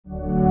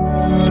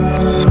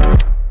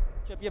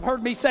You've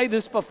heard me say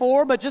this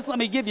before, but just let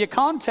me give you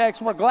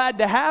context. We're glad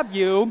to have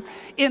you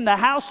in the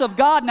house of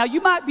God. Now, you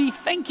might be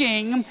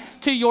thinking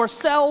to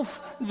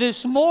yourself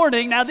this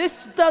morning, now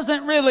this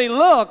doesn't really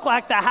look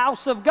like the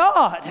house of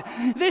God.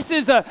 This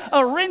is a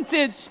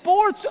rented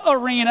sports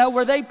arena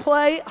where they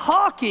play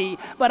hockey.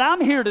 But I'm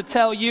here to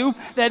tell you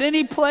that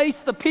any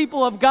place the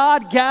people of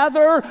God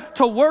gather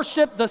to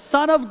worship the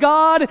Son of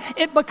God,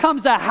 it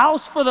becomes a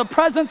house for the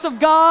presence of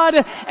God,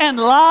 and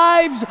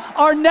lives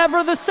are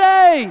never the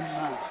same.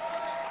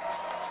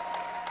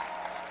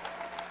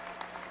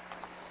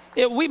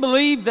 We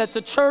believe that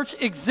the church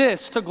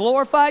exists to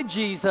glorify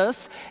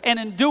Jesus, and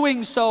in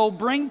doing so,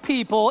 bring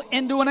people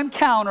into an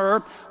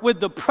encounter with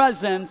the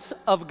presence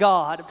of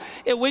God.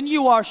 When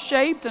you are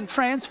shaped and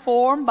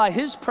transformed by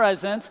His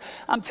presence,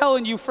 I'm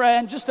telling you,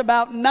 friend, just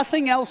about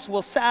nothing else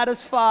will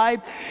satisfy.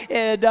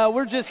 And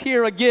we're just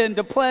here again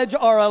to pledge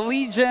our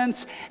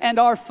allegiance and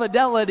our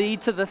fidelity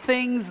to the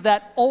things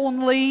that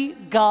only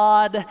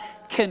God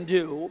can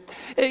do.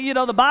 You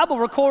know, the Bible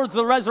records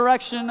the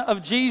resurrection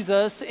of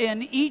Jesus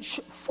in each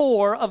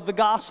four of the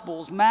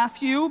Gospels: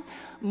 Matthew,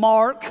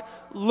 Mark,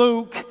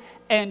 Luke,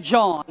 and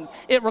John.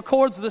 It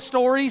records the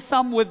story,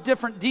 some with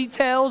different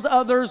details,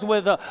 others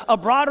with a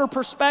broader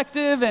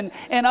perspective, and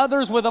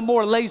others with a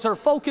more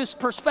laser-focused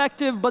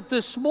perspective. But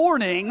this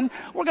morning,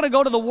 we're going to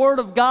go to the Word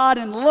of God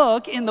and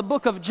look in the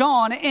book of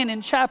John and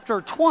in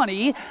chapter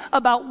 20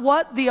 about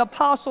what the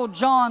Apostle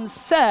John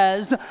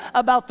says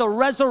about the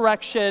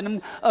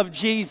resurrection of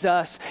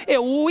Jesus.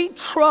 We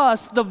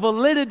trust the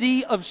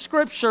validity of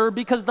Scripture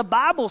because the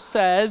Bible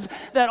says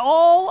that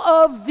all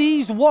of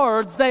these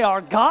words, they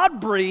are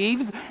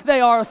God-breathed,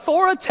 they are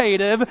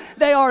authoritative,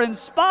 they are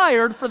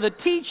inspired for the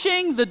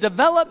teaching, the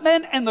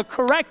development, and the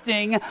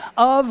correcting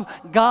of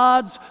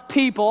God's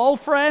people. Oh,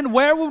 friend,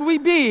 where would we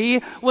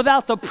be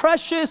without the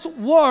precious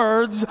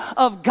words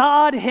of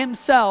God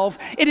Himself?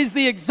 It is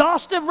the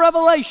exhaustive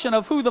revelation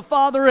of who the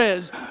Father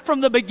is.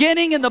 From the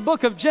beginning in the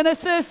book of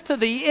Genesis to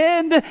the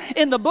end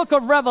in the book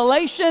of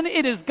Revelation,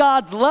 it is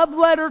God's love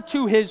letter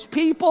to His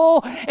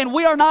people, and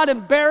we are not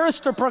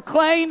embarrassed to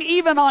proclaim,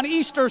 even on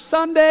Easter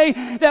Sunday,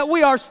 that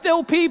we are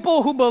still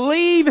people who believe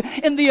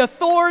in the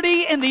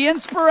authority and the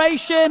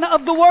inspiration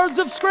of the words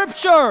of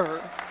Scripture.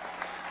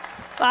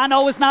 I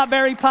know it's not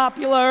very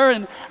popular,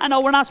 and I know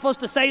we're not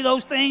supposed to say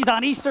those things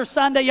on Easter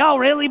Sunday. Y'all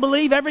really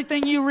believe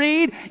everything you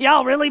read?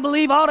 Y'all really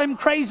believe all them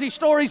crazy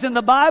stories in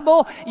the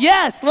Bible?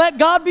 Yes, let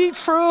God be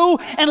true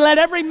and let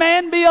every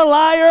man be a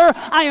liar.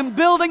 I am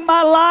building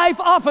my life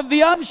off of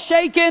the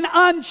unshaken,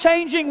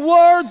 unchanging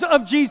words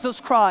of Jesus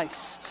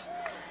Christ.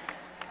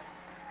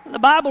 The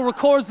Bible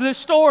records this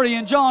story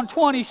in John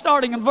 20,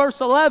 starting in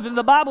verse 11.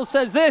 The Bible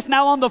says this: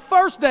 Now on the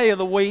first day of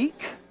the week,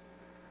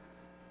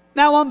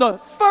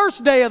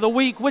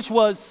 which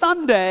was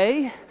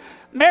Sunday,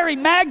 Mary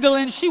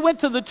Magdalene, she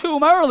went to the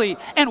tomb early.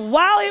 And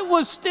while it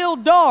was still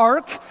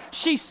dark,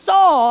 she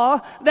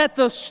saw that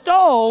the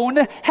stone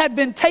had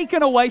been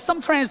taken away. Some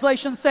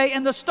translations say,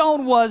 and the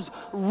stone was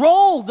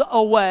rolled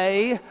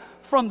away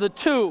from the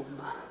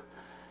tomb.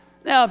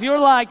 Now, if you're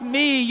like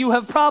me, you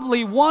have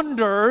probably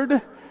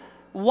wondered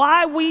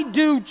why we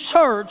do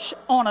church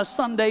on a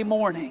Sunday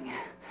morning.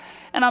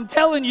 And I'm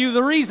telling you,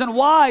 the reason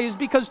why is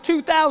because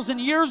 2,000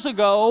 years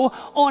ago,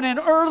 on an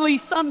early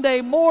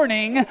Sunday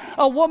morning,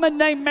 a woman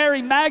named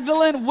Mary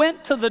Magdalene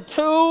went to the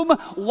tomb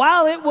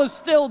while it was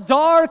still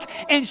dark,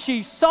 and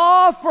she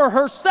saw for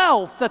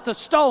herself that the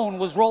stone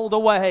was rolled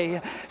away.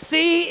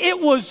 See,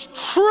 it was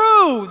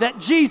true that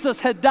Jesus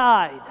had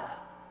died,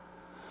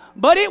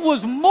 but it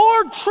was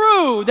more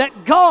true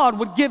that God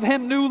would give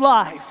Him new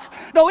life.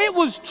 No, it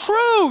was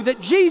true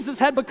that Jesus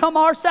had become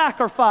our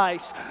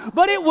sacrifice,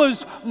 but it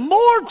was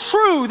more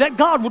true that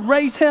God would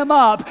raise Him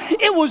up.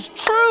 It was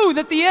true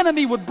that the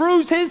enemy would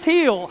bruise His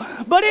heel,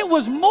 but it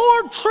was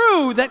more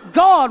true that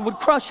God would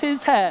crush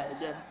His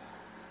head.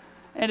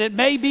 And it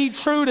may be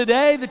true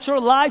today that your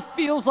life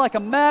feels like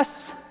a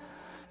mess.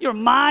 Your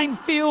mind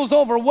feels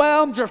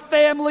overwhelmed. Your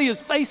family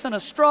is facing a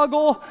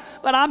struggle.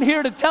 But I'm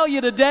here to tell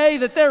you today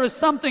that there is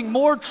something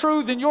more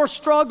true than your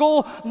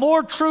struggle,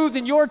 more true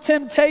than your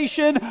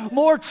temptation,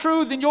 more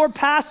true than your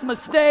past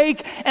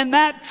mistake. And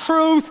that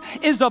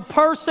truth is a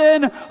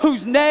person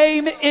whose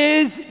name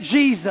is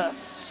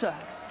Jesus.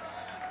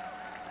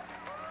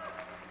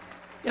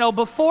 You know,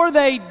 before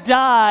they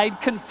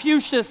died,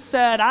 Confucius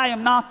said, "I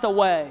am not the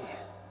way."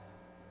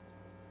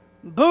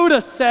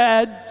 Buddha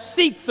said,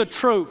 "Seek the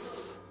truth."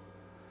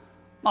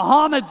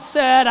 Muhammad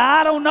said,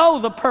 "I don't know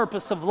the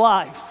purpose of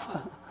life."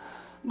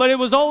 But it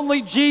was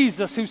only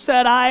Jesus who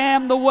said, "I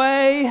am the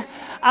way,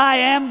 I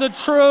am the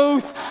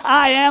truth,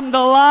 I am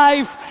the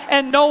life,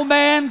 and no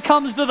man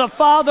comes to the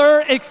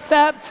Father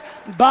except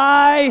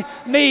by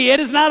me." It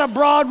is not a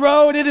broad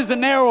road, it is a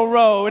narrow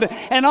road.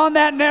 And on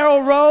that narrow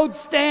road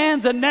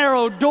stands a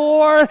narrow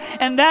door,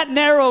 and that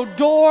narrow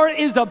door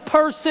is a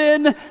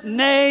person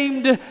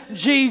named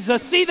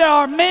Jesus. See, there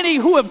are many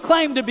who have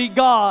claimed to be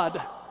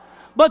God,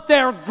 but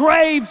their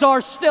graves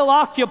are still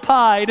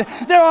occupied.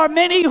 There are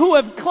many who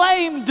have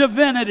claimed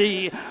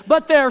divinity,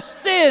 but their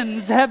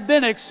sins have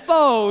been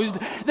exposed.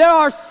 There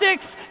are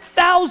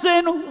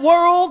 6,000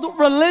 world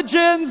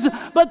religions,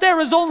 but there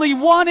is only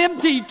one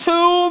empty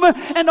tomb.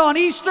 And on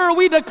Easter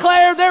we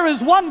declare there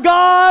is one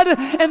God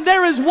and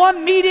there is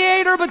one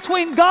mediator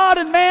between God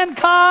and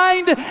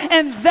mankind,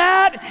 and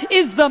that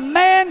is the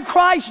man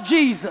Christ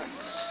Jesus.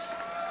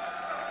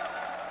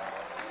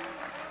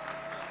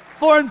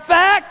 For in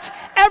fact,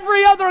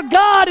 every other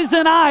god is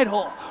an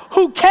idol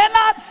who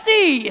cannot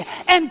see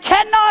and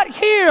cannot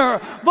hear,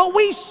 but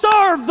we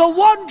serve the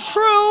one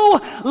true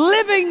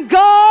living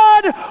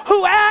God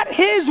who at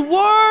his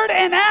word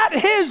and at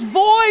his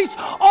voice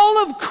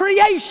all of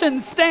creation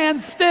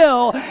stands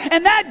still.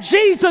 And that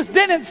Jesus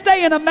didn't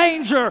stay in a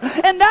manger,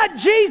 and that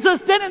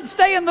Jesus didn't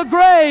stay in the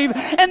grave,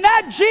 and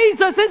that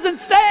Jesus isn't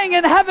staying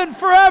in heaven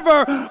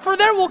forever. For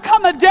there will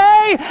come a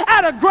day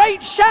at a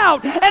great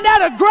shout and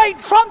at a great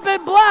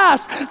trumpet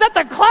blast that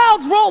the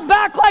clouds roll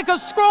back like a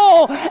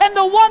scroll, and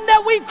the one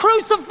that we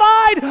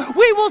crucified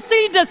we will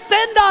see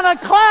descend on a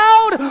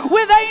cloud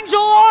with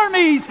angel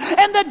armies,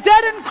 and the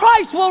dead in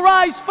Christ will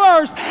rise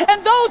first,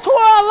 and those who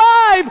are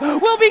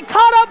alive will be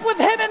caught up with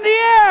him in the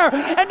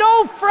air. And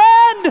oh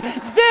friend,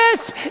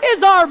 this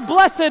is our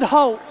blessed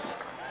hope.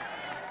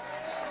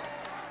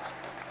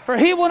 For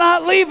he will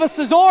not leave us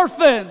as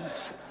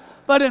orphans,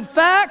 but in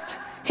fact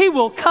he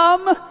will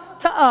come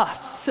to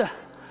us.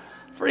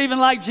 For even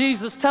like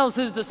Jesus tells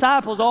his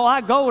disciples, oh,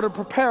 I go to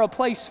prepare a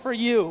place for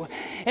you.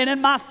 And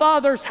in my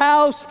Father's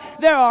house,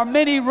 there are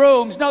many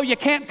rooms. No, you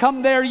can't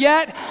come there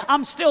yet.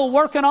 I'm still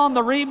working on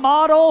the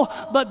remodel,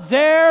 but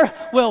there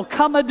will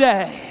come a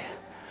day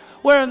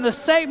where in the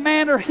same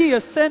manner he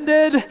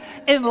ascended,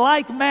 in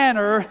like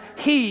manner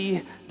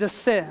he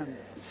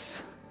descends.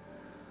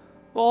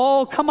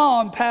 Oh, come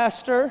on,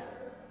 Pastor.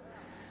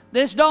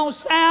 This don't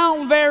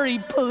sound very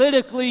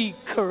politically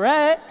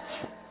correct.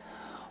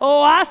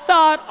 Oh, I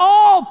thought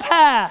all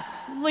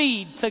paths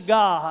lead to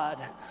God.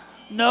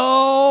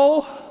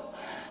 No,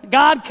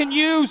 God can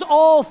use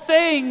all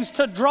things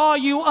to draw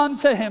you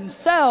unto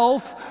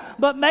himself,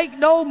 but make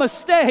no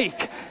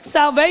mistake,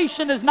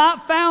 salvation is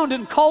not found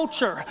in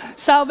culture.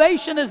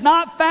 Salvation is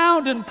not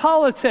found in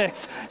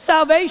politics.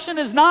 Salvation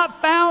is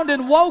not found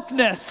in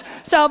wokeness.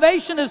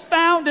 Salvation is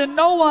found in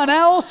no one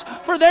else,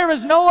 for there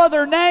is no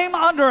other name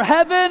under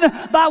heaven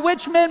by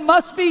which men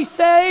must be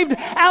saved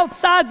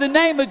outside the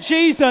name of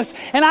Jesus.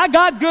 And I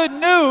got good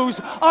news.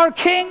 Our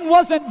King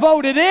wasn't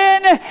voted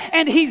in,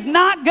 and he's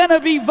not going to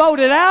be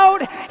voted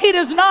out. He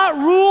does not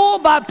rule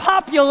by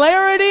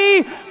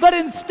popularity, but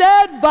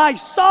instead by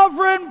sovereign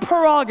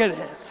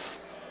prerogative.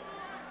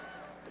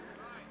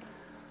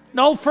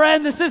 No,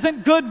 friend, this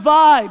isn't good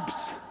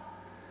vibes.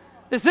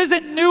 This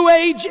isn't new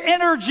age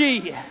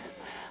energy.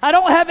 I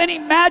don't have any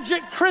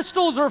magic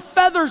crystals or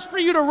feathers for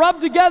you to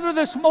rub together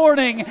this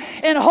morning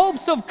in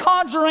hopes of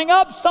conjuring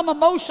up some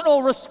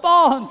emotional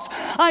response.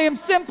 I am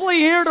simply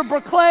here to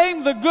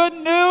proclaim the good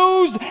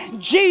news.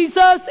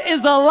 Jesus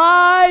is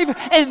alive,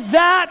 and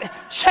that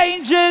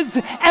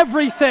changes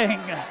everything.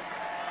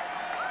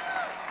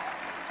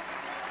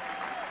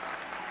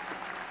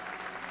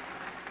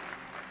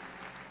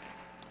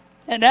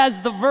 And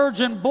as the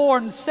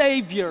virgin-born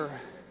Savior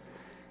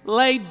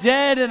lay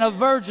dead in a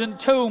virgin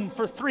tomb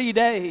for 3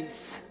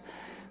 days,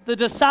 the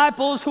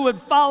disciples who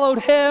had followed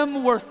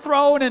him were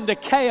thrown into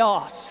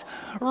chaos,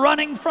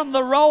 running from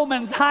the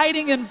Romans,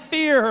 hiding in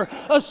fear,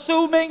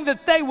 assuming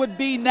that they would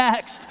be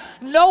next.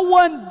 No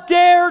one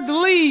dared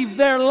leave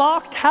their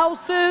locked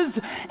houses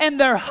and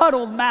their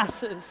huddled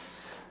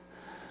masses.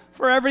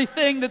 For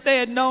everything that they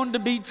had known to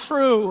be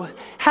true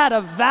had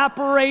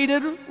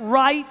evaporated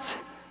right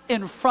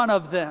in front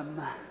of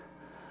them.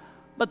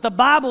 But the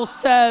Bible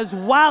says,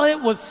 while it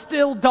was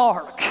still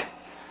dark,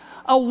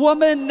 a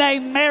woman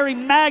named Mary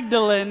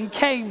Magdalene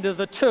came to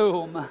the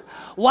tomb.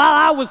 While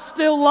I was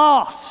still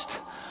lost,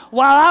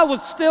 while I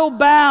was still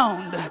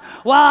bound,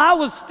 while I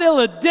was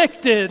still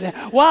addicted,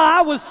 while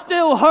I was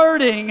still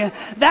hurting,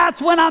 that's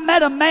when I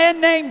met a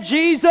man named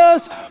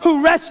Jesus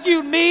who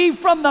rescued me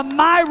from the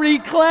miry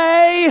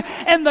clay.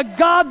 And the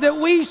God that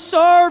we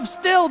serve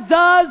still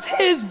does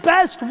his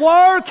best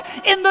work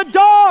in the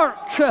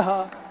dark.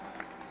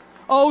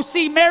 Oh,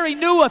 see, Mary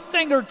knew a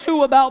thing or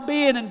two about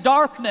being in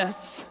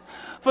darkness.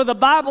 For the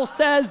Bible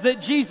says that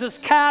Jesus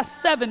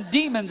cast 7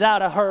 demons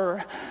out of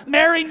her.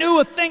 Mary knew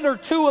a thing or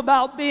two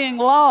about being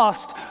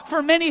lost.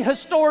 For many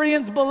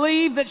historians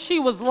believe that she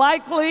was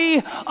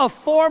likely a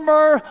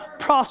former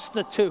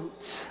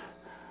prostitute.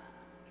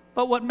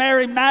 But what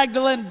Mary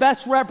Magdalene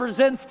best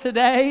represents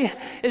today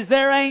is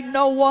there ain't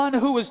no one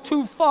who is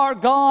too far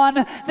gone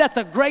that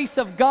the grace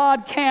of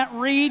God can't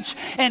reach,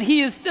 and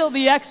he is still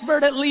the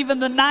expert at leaving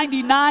the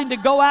 99 to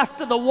go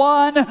after the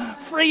one,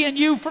 freeing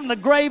you from the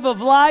grave of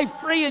life,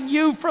 freeing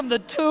you from the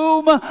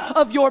tomb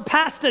of your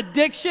past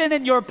addiction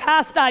and your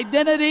past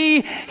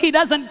identity. He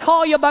doesn't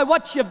call you by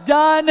what you've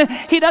done.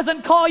 He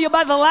doesn't call you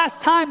by the last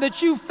time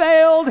that you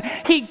failed.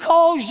 He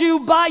calls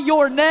you by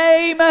your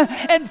name.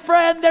 And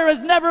friend, there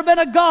has never been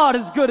a God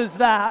as good as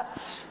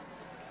that.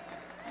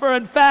 For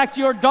in fact,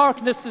 your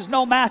darkness is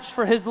no match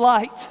for his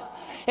light.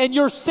 And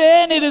your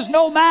sin, it is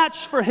no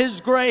match for his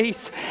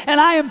grace.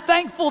 And I am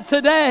thankful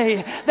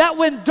today that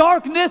when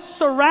darkness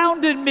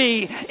surrounded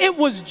me, it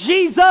was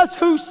Jesus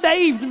who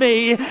saved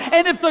me.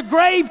 And if the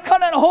grave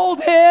couldn't hold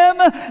him,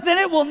 then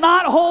it will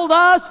not hold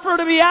us. For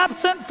to be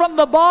absent from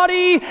the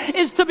body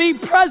is to be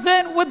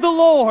present with the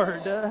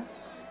Lord.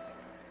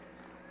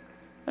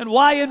 And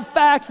why, in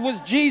fact,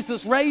 was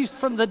Jesus raised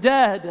from the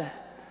dead?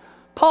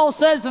 Paul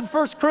says in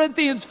 1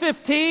 Corinthians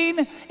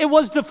 15, it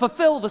was to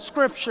fulfill the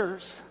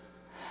scriptures.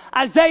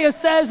 Isaiah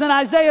says in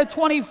Isaiah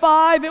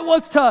 25, it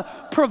was to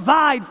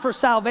provide for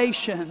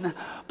salvation.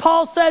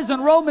 Paul says in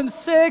Romans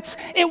 6,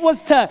 it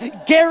was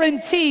to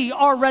guarantee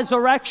our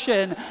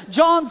resurrection.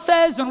 John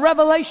says in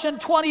Revelation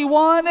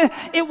 21,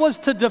 it was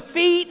to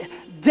defeat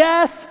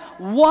death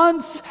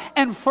once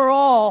and for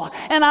all.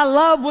 And I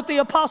love what the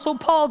Apostle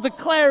Paul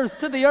declares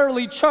to the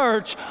early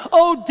church.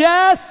 Oh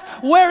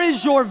death, where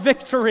is your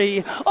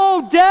victory?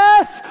 Oh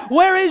death,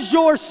 where is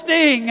your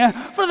sting?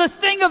 For the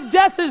sting of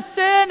death is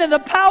sin, and the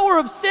power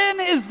of sin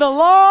is the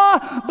law.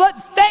 But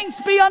thanks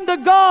be unto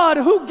God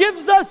who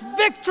gives us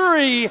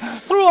victory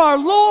through our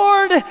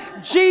Lord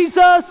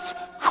Jesus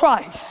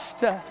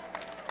Christ.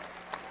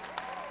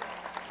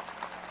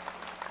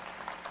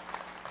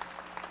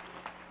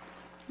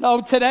 No,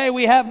 today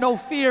we have no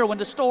fear when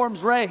the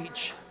storms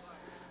rage.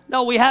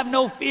 No, we have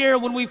no fear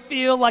when we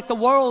feel like the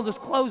world is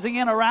closing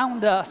in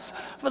around us.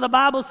 For the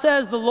Bible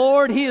says the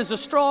Lord, he is a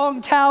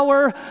strong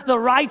tower. The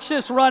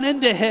righteous run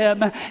into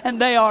him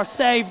and they are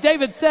saved.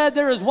 David said,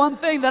 there is one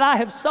thing that I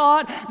have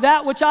sought,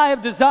 that which I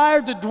have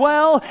desired, to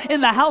dwell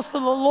in the house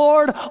of the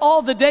Lord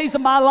all the days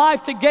of my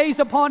life, to gaze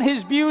upon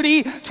his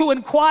beauty, to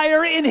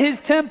inquire in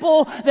his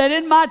temple, that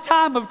in my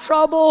time of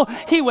trouble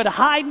he would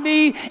hide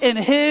me in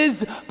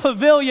his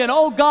pavilion.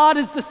 Oh, God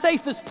is the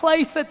safest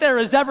place that there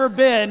has ever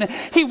been.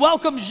 He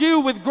welcomes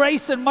you with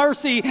grace and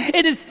mercy.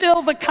 It is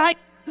still the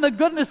kindness and the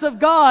goodness of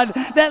God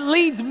that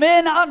leads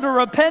men unto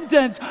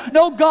repentance.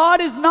 No,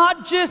 God is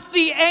not just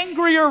the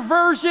angrier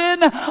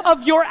version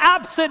of your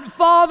absent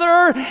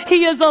father.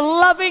 He is a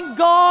loving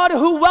God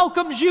who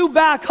welcomes you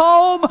back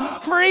home.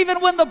 For even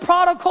when the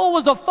prodigal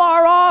was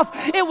afar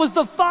off, it was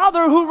the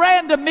father who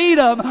ran to meet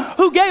him,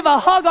 who gave a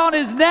hug on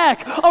his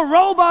neck, a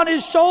robe on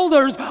his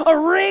shoulders, a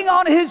ring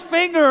on his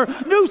finger,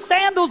 new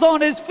sandals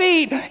on his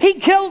feet. He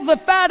kills the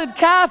fatted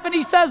calf and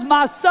he says,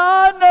 my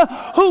son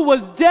who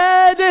was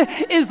dead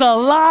is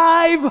alive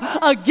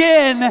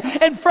again.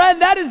 And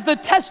friend, that is the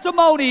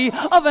testimony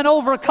of an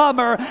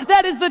overcomer.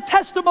 That is the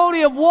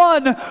testimony of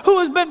one who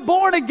has been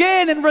born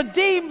again and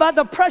redeemed by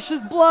the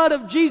precious blood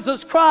of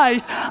Jesus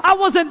Christ. I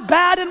wasn't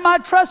bad in my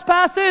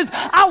trespasses.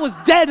 I was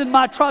dead in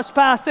my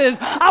trespasses.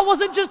 I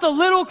wasn't just a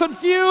little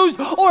confused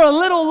or a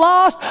little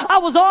lost. I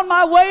was on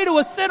my way to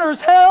a sinner's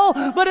hell,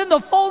 but in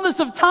the fullness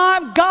of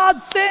time, God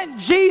sent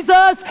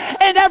Jesus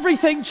and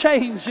everything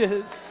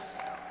changes.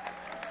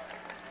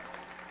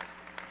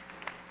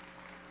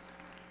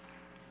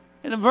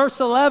 And in verse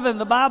 11,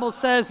 the Bible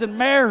says, and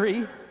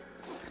Mary,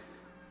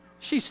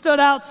 she stood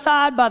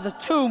outside by the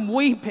tomb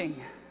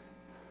weeping.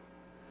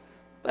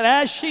 But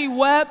as she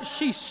wept,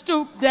 she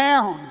stooped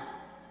down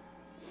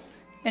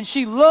and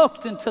she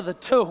looked into the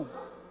tomb.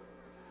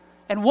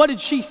 And what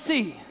did she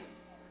see?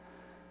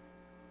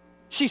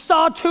 She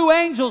saw two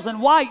angels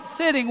in white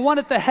sitting, one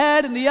at the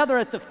head and the other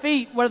at the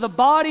feet, where the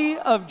body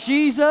of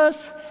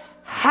Jesus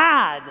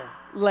had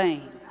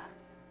lain.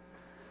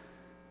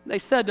 They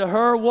said to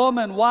her,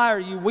 woman, why are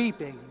you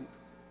weeping?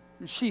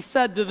 And she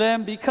said to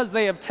them, because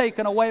they have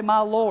taken away my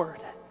Lord,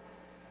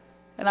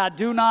 and I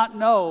do not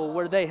know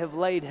where they have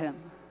laid him.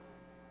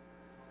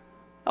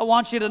 I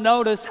want you to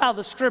notice how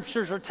the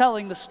scriptures are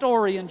telling the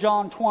story in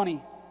John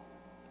 20.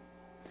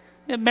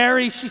 And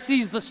Mary, she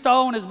sees the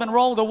stone has been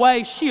rolled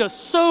away. She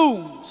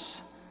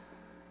assumes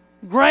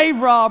grave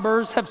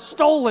robbers have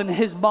stolen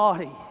his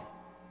body.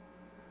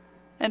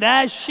 And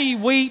as she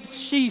weeps,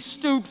 she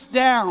stoops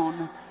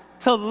down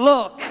to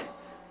look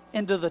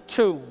into the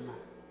tomb.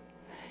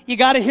 You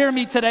got to hear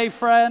me today,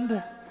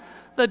 friend.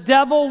 The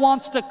devil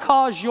wants to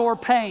cause your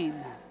pain.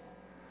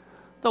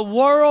 The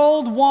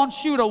world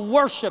wants you to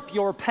worship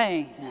your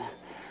pain.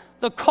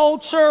 The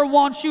culture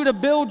wants you to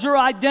build your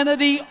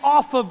identity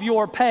off of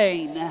your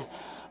pain.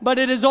 But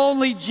it is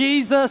only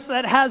Jesus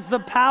that has the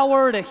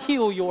power to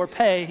heal your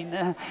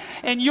pain.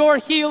 And your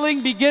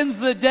healing begins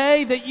the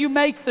day that you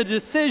make the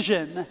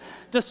decision.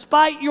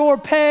 Despite your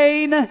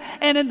pain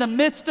and in the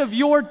midst of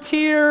your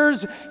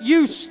tears,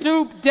 you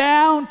stoop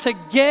down to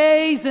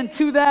gaze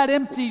into that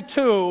empty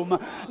tomb.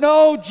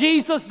 No,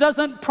 Jesus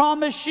doesn't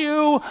promise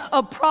you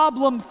a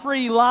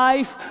problem-free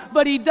life,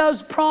 but he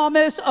does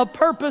promise a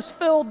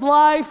purpose-filled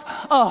life,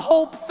 a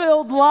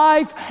hope-filled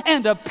life,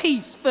 and a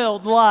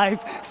peace-filled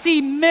life.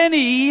 See,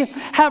 many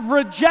have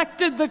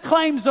rejected the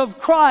claims of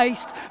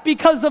Christ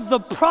because of the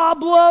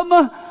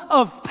problem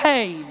of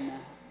pain.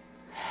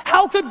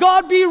 How could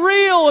God be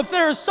real if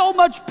there is so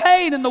much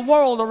pain in the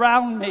world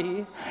around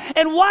me?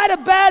 And why do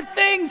bad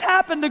things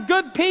happen to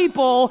good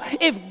people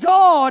if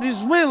God is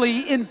really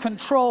in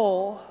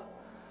control?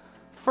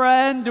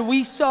 Friend, do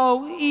we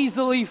so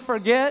easily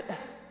forget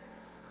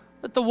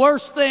that the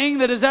worst thing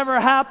that has ever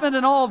happened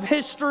in all of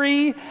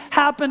history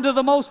happened to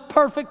the most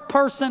perfect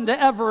person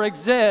to ever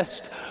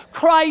exist?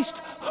 Christ,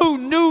 who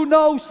knew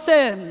no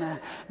sin,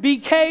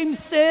 became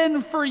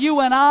sin for you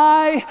and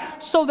I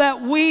so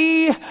that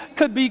we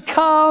could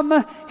become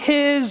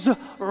His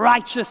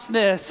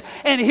righteousness.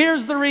 And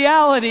here's the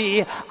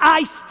reality: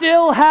 I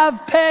still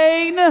have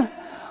pain,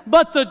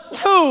 but the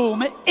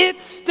tomb,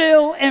 it's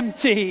still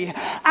empty.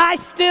 I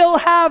still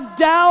have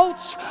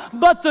doubts,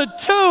 but the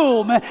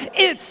tomb,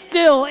 it's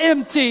still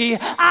empty.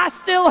 I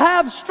still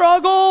have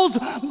struggles,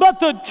 but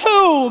the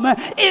tomb,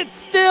 it's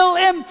still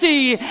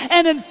empty.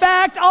 And in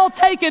fact, I'll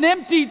take an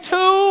empty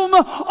tomb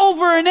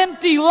over an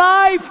empty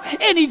life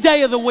any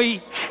day of the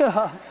week.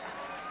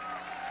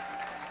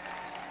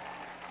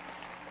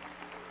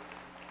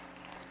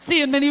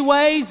 See, in many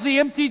ways, the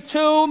empty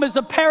tomb is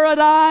a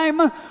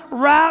paradigm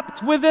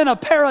wrapped within a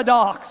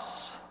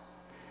paradox.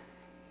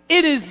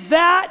 It is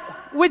that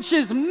which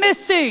is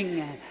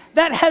missing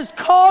that has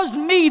caused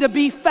me to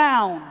be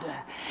found.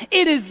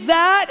 It is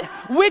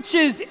that which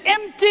is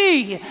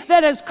empty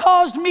that has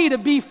caused me to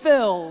be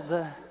filled.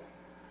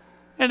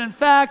 And in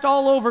fact,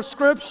 all over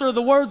Scripture,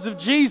 the words of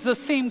Jesus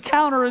seem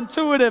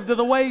counterintuitive to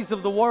the ways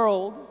of the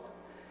world.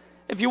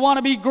 If you want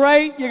to be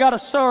great, you got to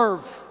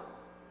serve.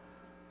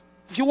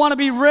 If you want to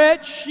be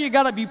rich, you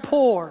got to be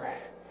poor.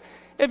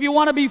 If you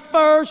want to be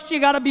first, you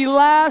got to be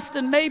last.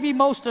 And maybe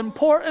most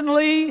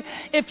importantly,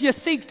 if you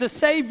seek to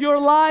save your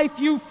life,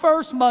 you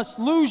first must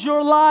lose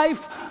your life.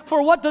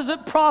 For what does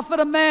it profit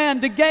a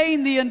man to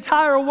gain the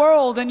entire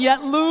world and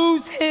yet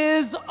lose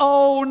his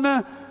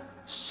own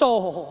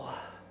soul?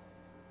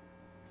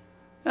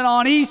 And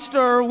on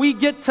Easter, we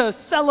get to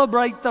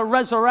celebrate the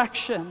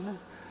resurrection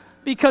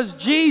because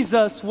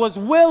Jesus was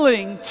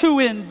willing to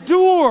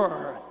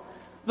endure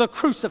the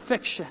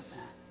crucifixion.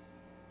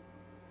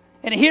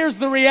 And here's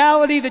the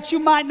reality that you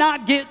might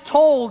not get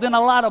told in a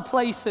lot of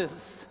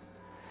places.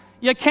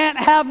 You can't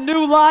have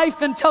new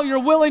life until you're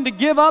willing to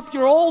give up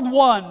your old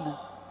one.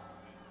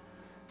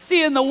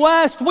 See, in the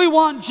West, we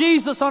want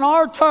Jesus on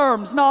our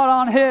terms, not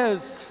on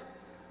His.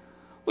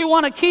 We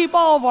want to keep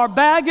all of our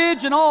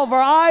baggage and all of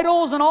our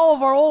idols and all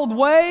of our old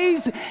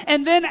ways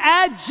and then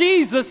add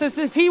Jesus as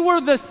if He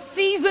were the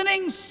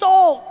seasoning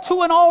salt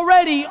to an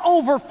already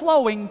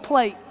overflowing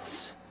plate.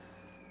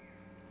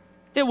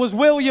 It was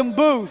William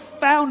Booth,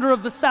 founder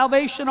of the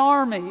Salvation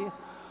Army,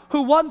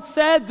 who once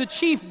said the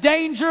chief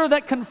danger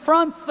that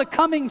confronts the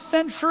coming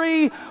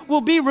century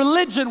will be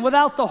religion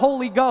without the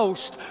Holy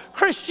Ghost,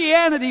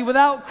 Christianity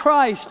without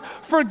Christ,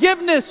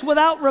 forgiveness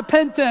without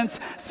repentance,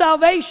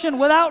 salvation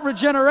without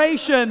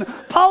regeneration,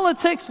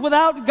 politics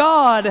without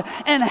God,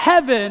 and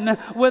heaven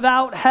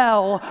without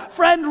hell.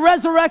 Friend,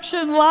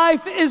 resurrection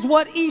life is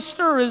what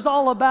Easter is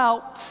all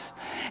about.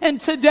 And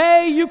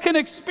today you can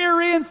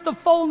experience the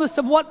fullness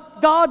of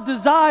what God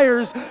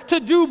desires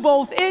to do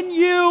both in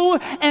you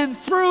and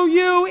through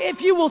you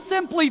if you will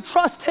simply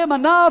trust Him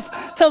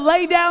enough to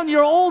lay down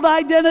your old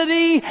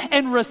identity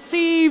and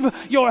receive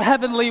your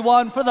heavenly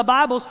one. For the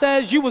Bible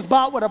says you was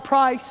bought with a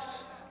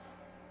price.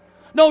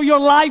 No, your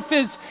life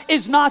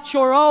is not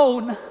your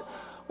own.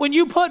 When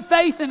you put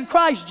faith in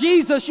Christ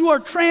Jesus, you are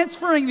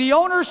transferring the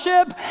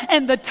ownership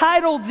and the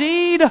title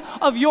deed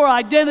of your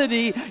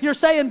identity. You're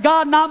saying,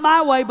 God, not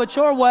my way, but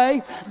your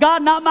way.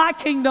 God, not my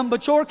kingdom,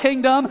 but your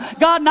kingdom.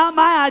 God, not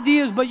my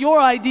ideas, but your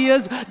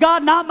ideas.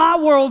 God, not my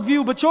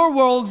worldview, but your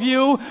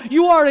worldview.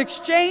 You are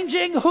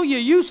exchanging who you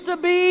used to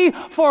be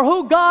for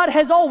who God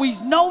has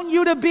always known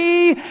you to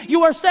be.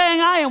 You are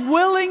saying, I am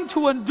willing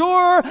to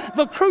endure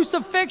the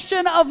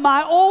crucifixion of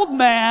my old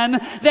man,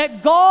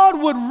 that God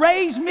would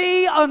raise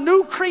me a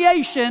new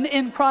creation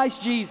in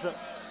Christ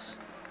Jesus.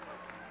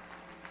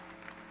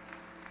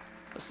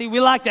 See, we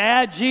like to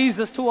add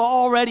Jesus to an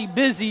already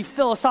busy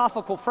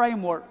philosophical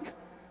framework.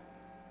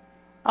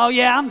 Oh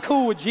yeah, I'm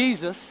cool with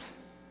Jesus.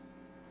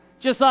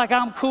 Just like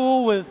I'm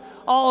cool with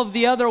all of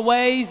the other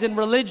ways and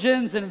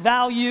religions and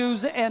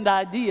values and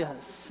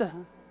ideas.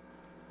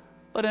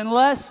 But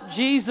unless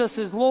Jesus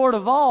is Lord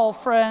of all,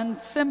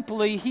 friends,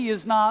 simply He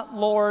is not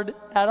Lord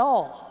at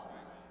all.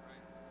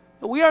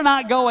 We are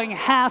not going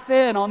half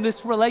in on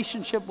this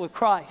relationship with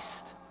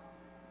Christ.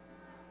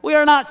 We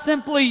are not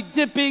simply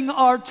dipping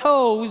our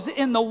toes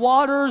in the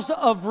waters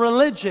of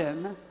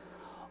religion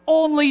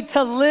only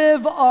to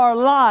live our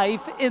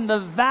life in the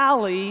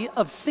valley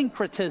of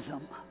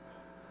syncretism.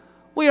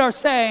 We are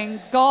saying,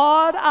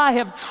 God, I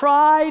have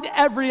tried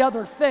every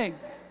other thing.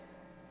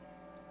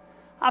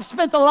 I've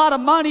spent a lot of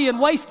money and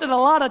wasted a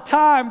lot of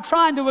time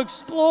trying to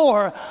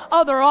explore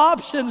other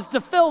options to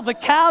fill the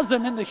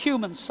chasm in the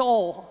human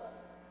soul.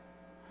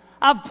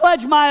 I've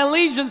pledged my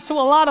allegiance to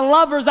a lot of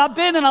lovers. I've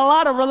been in a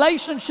lot of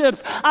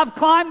relationships. I've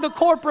climbed the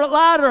corporate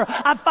ladder.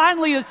 I've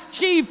finally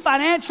achieved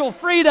financial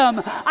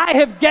freedom. I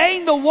have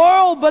gained the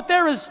world, but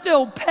there is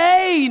still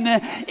pain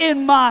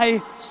in my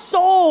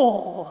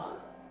soul.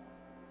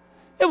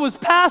 It was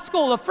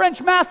Pascal, a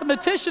French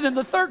mathematician in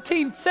the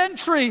 13th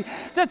century,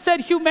 that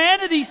said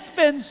humanity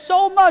spends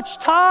so much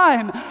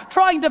time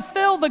trying to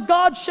fill the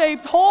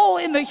God-shaped hole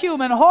in the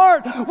human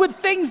heart with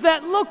things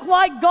that look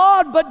like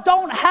God but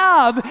don't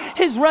have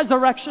His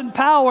resurrection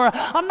power.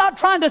 I'm not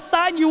trying to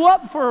sign you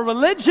up for a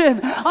religion.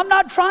 I'm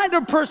not trying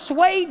to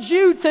persuade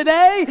you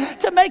today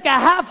to make a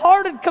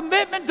half-hearted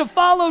commitment to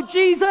follow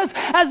Jesus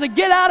as a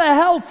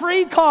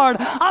get-out-of-hell-free card.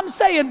 I'm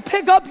saying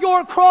pick up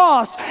your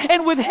cross,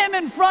 and with Him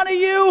in front of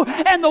you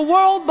and the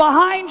world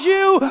behind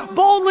you,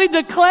 boldly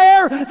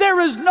declare, there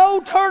is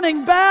no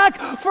turning back,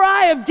 for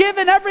I have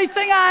given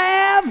everything I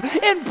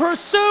have in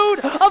pursuit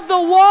of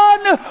the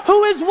one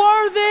who is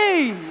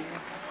worthy.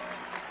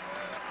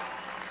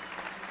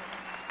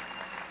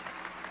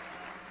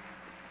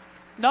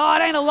 No,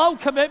 it ain't a low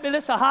commitment,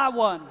 it's a high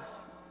one.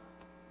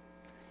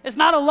 It's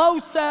not a low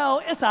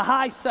sell, it's a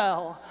high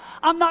sell.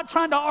 I'm not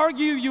trying to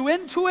argue you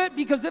into it,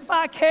 because if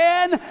I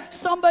can,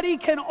 somebody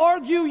can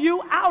argue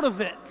you out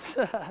of it.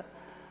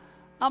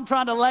 I'm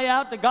trying to lay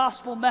out the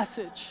gospel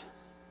message,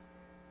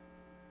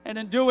 and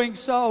in doing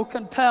so,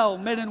 compel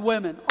men and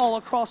women all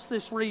across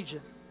this region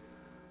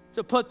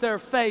to put their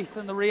faith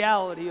in the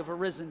reality of a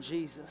risen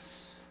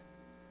Jesus.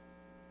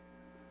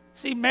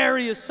 See,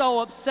 Mary is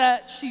so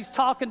upset, she's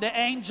talking to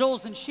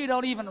angels and she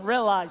don't even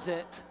realize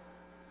it.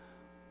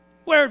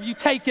 Where have you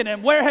taken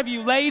him? Where have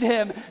you laid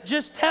him?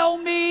 Just tell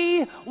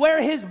me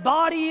where his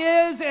body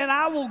is and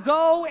I will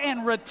go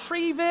and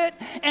retrieve it.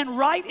 And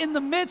right in the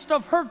midst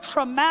of her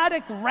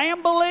traumatic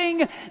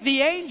rambling,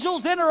 the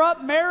angels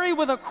interrupt Mary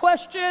with a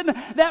question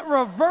that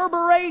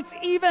reverberates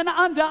even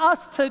unto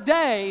us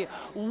today.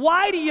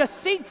 Why do you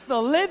seek the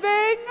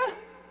living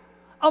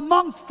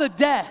amongst the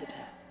dead?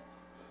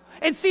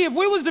 And see, if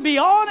we was to be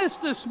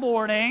honest this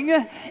morning,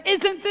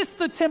 isn't this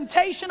the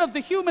temptation of the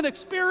human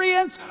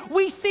experience?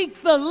 We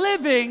seek the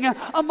living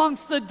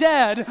amongst the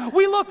dead.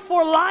 We look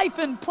for life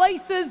in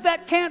places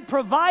that can't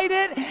provide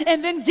it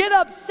and then get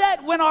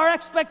upset when our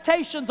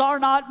expectations are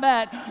not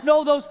met.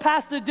 No, those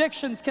past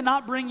addictions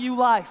cannot bring you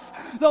life.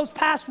 Those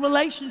past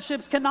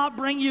relationships cannot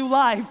bring you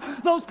life.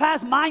 Those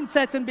past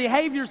mindsets and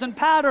behaviors and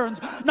patterns,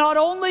 not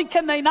only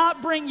can they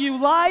not bring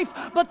you life,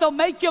 but they'll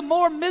make you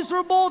more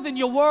miserable than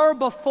you were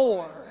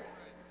before.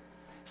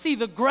 See,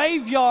 the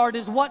graveyard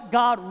is what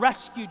God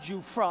rescued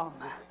you from.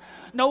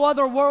 No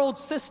other world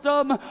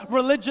system,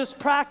 religious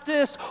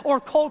practice, or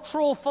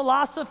cultural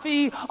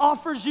philosophy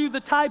offers you the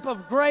type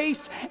of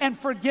grace and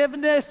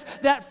forgiveness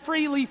that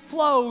freely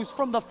flows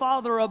from the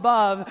Father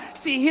above.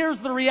 See, here's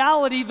the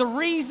reality. The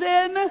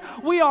reason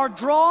we are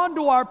drawn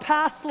to our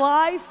past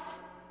life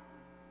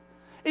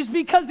is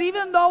because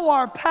even though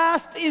our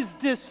past is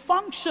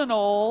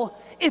dysfunctional,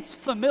 it's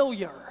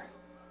familiar.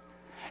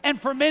 And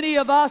for many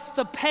of us,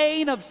 the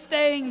pain of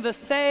staying the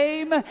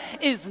same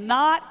is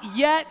not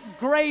yet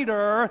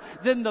greater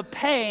than the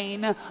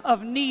pain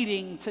of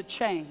needing to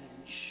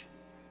change.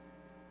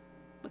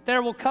 But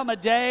there will come a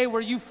day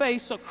where you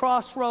face a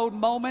crossroad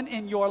moment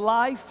in your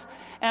life,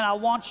 and I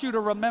want you to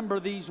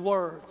remember these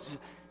words.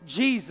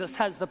 Jesus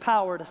has the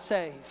power to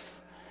save.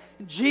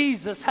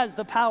 Jesus has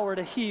the power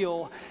to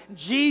heal.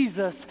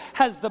 Jesus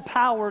has the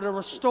power to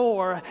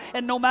restore.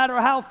 And no matter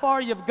how far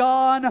you've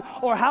gone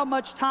or how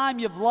much time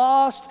you've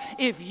lost,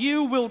 if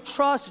you will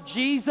trust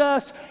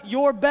Jesus,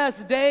 your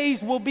best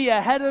days will be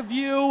ahead of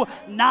you,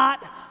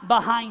 not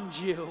behind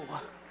you.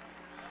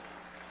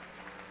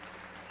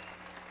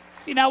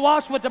 See, now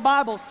watch what the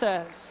Bible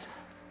says.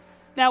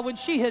 Now, when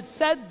she had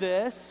said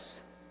this,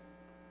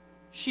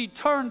 she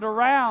turned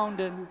around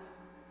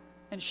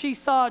and she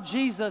saw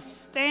Jesus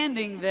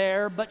standing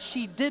there, but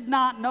she did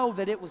not know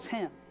that it was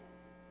him.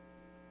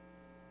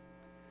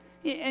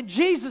 And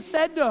Jesus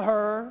said to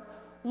her,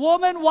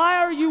 "Woman, why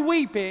are you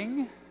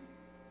weeping?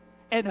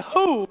 And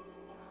who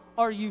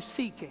are you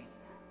seeking?"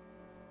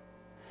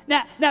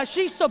 Now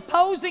she's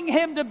supposing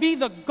him to be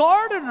the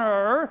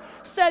gardener,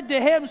 said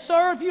to him,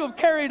 "Sir, if you have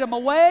carried him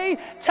away,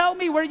 tell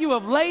me where you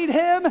have laid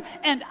him,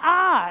 and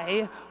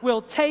I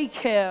will take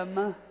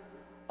him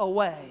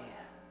away."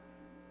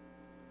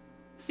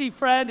 See,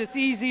 friend, it's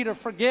easy to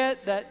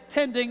forget that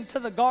tending to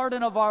the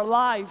garden of our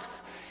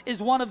life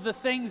is one of the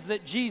things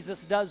that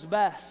Jesus does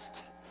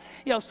best.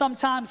 You know,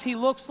 sometimes he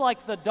looks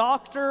like the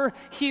doctor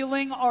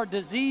healing our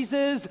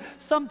diseases.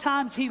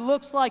 Sometimes he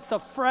looks like the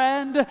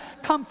friend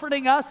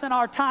comforting us in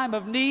our time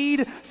of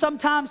need.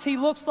 Sometimes he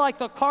looks like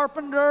the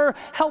carpenter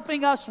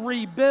helping us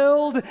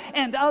rebuild.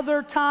 And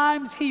other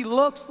times he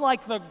looks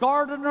like the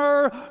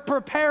gardener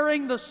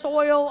preparing the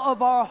soil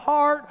of our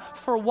heart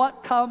for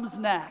what comes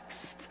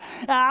next.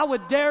 I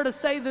would dare to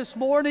say this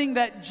morning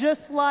that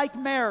just like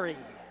Mary,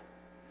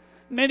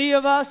 many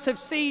of us have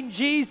seen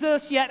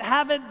Jesus yet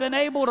haven't been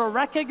able to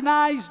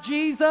recognize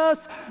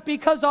Jesus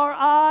because our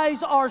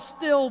eyes are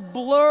still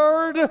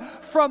blurred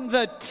from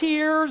the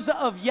tears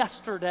of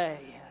yesterday.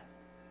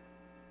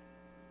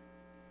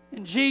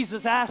 And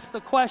Jesus asked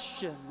the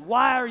question,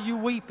 "Why are you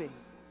weeping?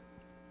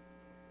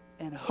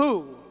 And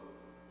who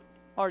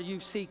are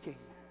you seeking?"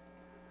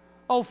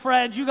 Oh,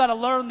 friend, you got to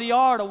learn the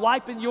art of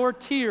wiping your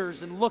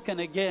tears and looking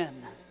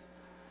again.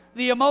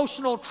 The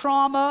emotional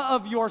trauma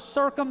of your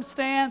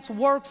circumstance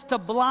works to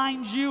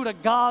blind you to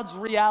God's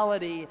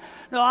reality.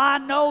 Now, I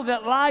know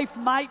that life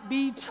might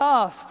be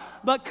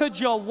tough, but could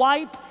you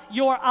wipe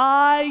your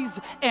eyes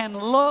and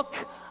look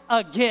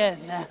again?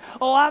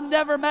 Oh, I've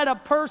never met a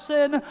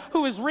person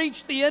who has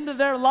reached the end of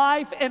their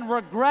life and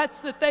regrets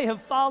that they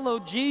have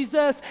followed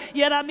Jesus.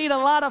 Yet I meet a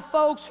lot of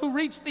folks who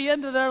reach the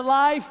end of their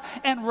life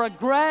and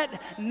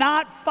regret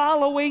not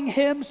following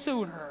him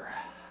sooner.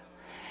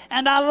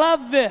 And I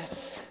love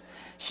this.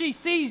 She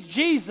sees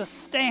Jesus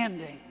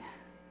standing.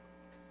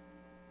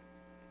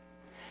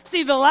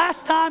 See, the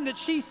last time that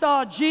she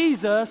saw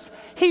Jesus,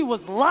 he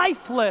was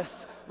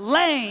lifeless,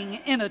 laying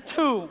in a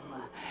tomb.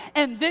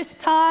 And this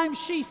time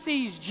she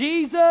sees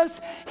Jesus,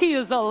 he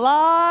is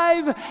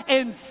alive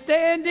and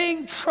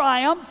standing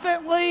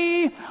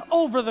triumphantly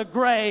over the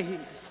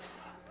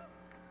grave.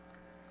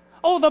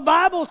 Oh, the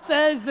Bible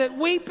says that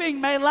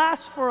weeping may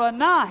last for a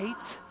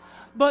night,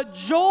 but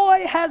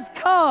joy has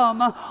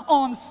come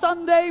on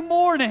Sunday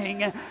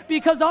morning,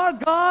 because our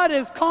God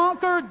has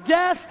conquered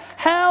death,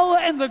 hell,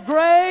 and the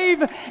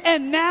grave,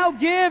 and now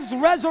gives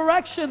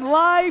resurrection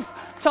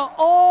life to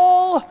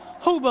all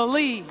who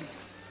believe.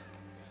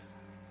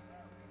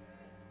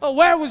 Oh,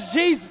 where was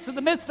Jesus in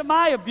the midst of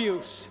my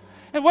abuse?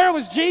 And where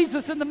was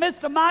Jesus in the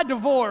midst of my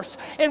divorce?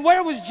 And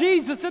where was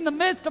Jesus in the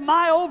midst of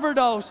my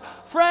overdose?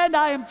 Friend,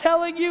 I am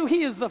telling you,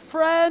 he is the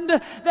friend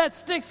that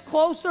sticks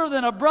closer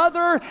than a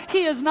brother.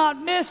 He has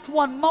not missed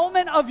one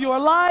moment of your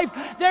life.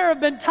 There have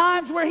been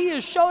times where he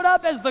has showed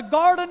up as the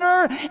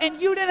gardener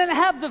and you didn't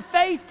have the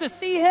faith to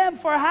see him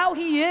for how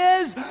he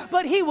is,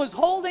 but he was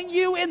holding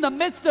you in the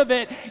midst of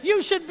it.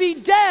 You should be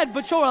dead,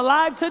 but you're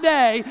alive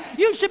today.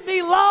 You should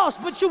be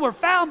lost, but you were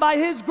found by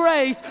his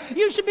grace.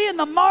 You should be in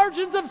the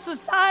margins of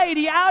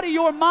society, out of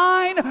your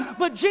mind,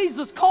 but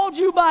Jesus called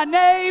you by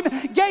name,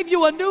 gave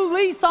you a new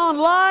lease on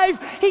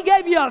life. He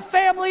gave you a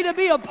family to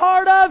be a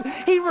part of.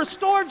 He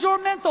restored your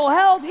mental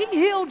health. He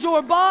healed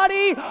your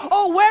body.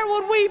 Oh, where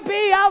would we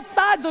be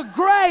outside the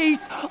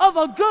grace of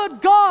a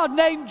good God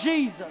named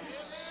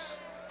Jesus?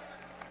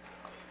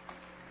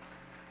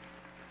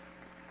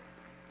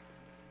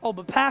 Oh,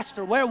 but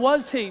Pastor, where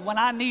was he when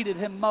I needed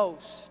him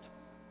most?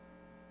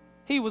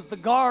 He was the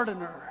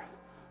gardener,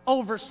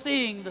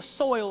 overseeing the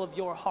soil of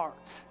your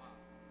heart,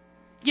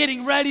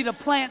 getting ready to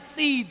plant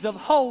seeds of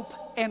hope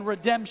and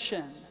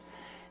redemption,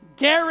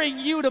 daring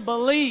you to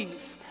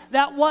believe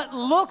that what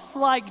looks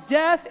like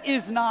death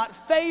is not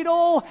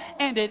fatal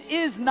and it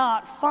is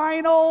not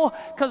final,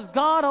 because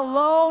God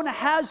alone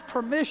has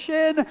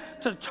permission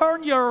to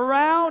turn you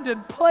around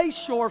and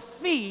place your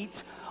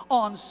feet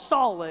on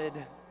solid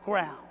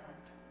ground.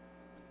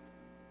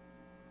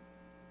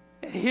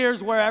 And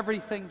here's where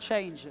everything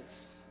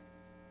changes.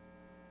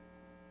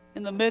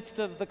 In the midst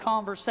of the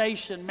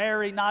conversation,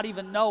 Mary not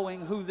even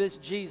knowing who this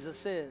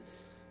Jesus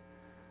is,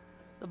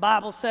 the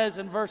Bible says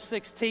in verse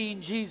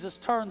 16, Jesus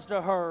turns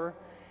to her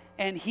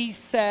and he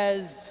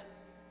says,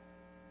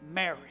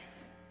 Mary.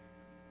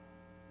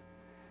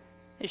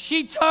 And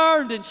she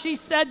turned and she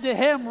said to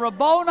him,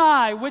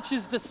 Rabboni, which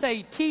is to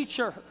say,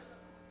 teacher.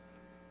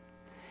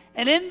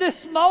 And in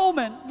this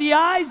moment, the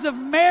eyes of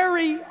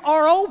Mary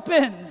are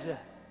opened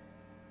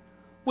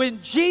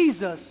when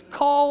Jesus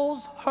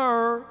calls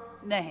her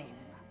name.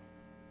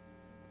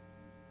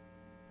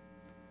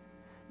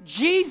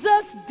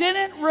 Jesus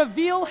didn't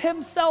reveal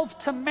himself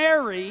to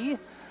Mary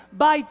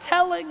by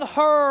telling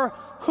her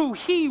who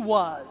he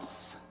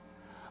was,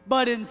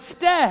 but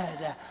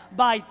instead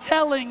by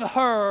telling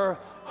her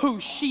who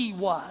she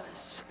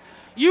was.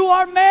 You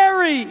are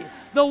Mary,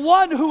 the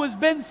one who has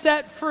been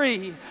set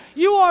free.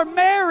 You are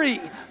Mary,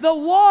 the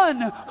one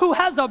who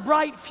has a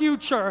bright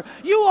future.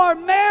 You are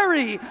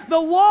Mary,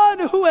 the one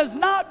who has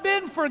not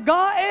been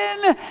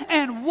forgotten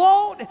and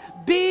won't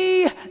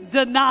be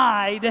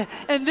denied.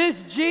 And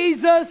this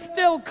Jesus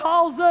still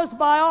calls us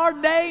by our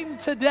name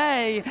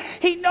today.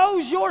 He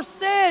knows your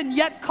sin,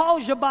 yet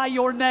calls you by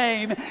your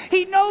name.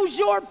 He knows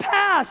your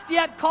past,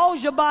 yet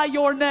calls you by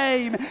your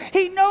name.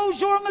 He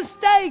knows your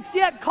mistakes,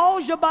 yet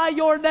calls you by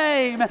your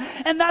name.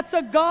 And that's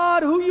a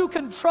God who you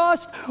can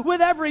trust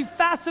with every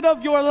facet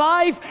of your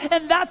life.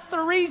 And that's the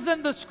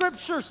reason the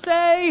scriptures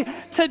say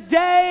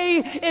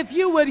today, if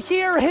you would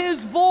hear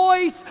his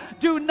voice,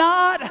 do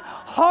not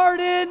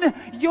harden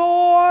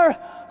your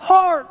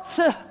heart.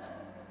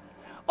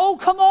 Oh,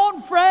 come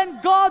on, friend.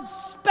 God's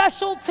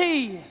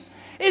specialty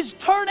is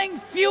turning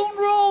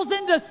funerals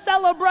into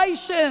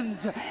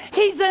celebrations.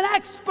 He's an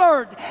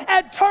expert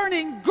at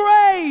turning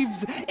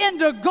graves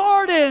into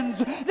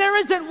gardens. There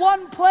isn't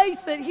one place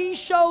that he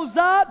shows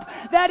up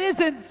that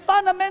isn't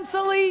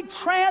fundamentally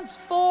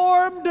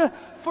transformed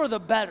for the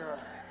better.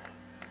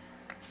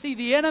 See,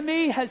 the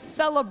enemy has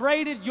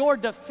celebrated your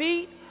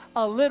defeat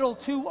a little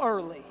too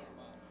early.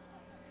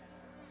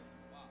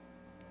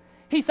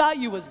 He thought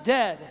you was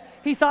dead.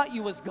 He thought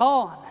you was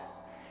gone.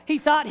 He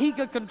thought he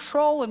could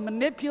control and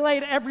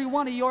manipulate every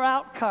one of your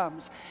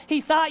outcomes. He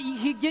thought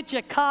he'd get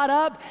you caught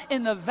up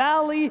in the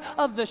valley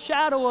of the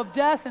shadow of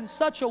death in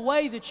such a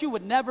way that you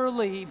would never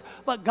leave.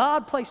 But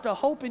God placed a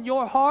hope in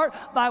your heart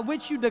by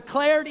which you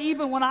declared,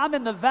 even when I'm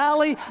in the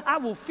valley, I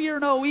will fear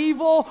no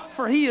evil,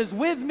 for he is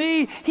with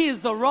me. He is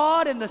the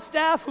rod and the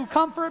staff who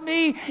comfort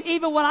me.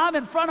 Even when I'm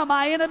in front of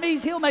my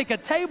enemies, he'll make a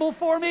table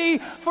for me.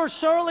 For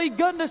surely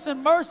goodness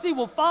and mercy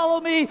will follow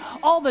me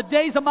all the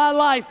days of my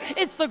life.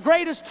 It's the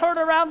greatest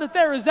turnaround that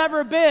there has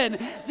ever been.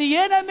 The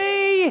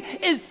enemy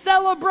is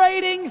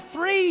celebrating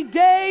 3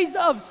 days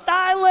of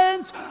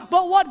silence,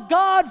 but what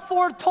God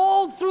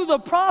foretold through the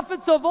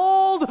prophets of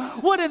old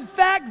would in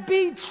fact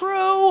be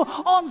true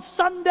on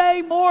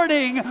Sunday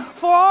morning.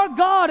 For our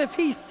God, if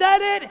he said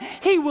it,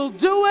 he will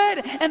do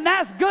it, and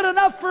that's good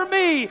enough for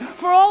me.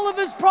 For all of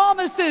his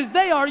promises,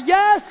 they are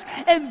yes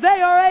and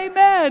they are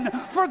amen.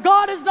 For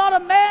God is not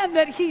a man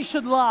that he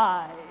should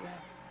lie.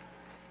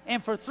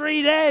 And for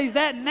 3 days,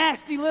 that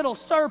nasty little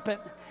serpent,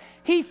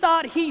 he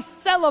thought he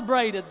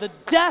celebrated the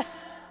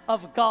death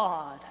of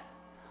God.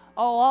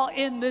 Oh, I'll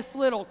end this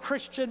little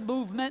Christian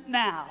movement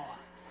now.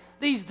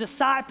 These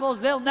disciples,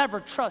 they'll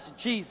never trust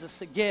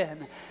Jesus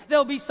again.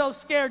 They'll be so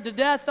scared to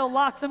death, they'll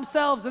lock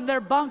themselves in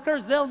their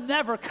bunkers, they'll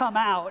never come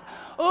out.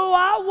 Oh,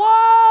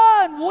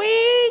 I won!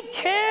 We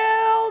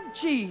killed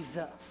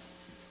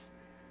Jesus.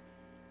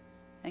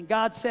 And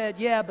God said,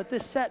 yeah, but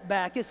this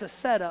setback is a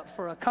setup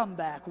for a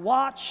comeback.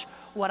 Watch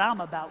what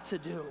I'm about to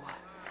do.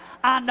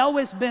 I know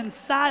it's been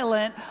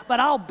silent, but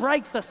I'll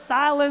break the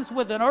silence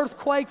with an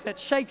earthquake that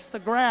shakes the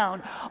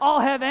ground. I'll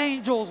have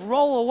angels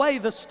roll away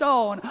the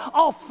stone.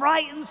 I'll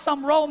frighten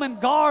some Roman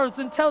guards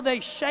until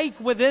they shake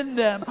within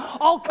them.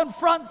 I'll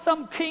confront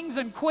some kings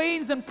and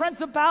queens and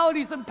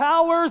principalities and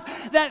powers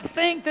that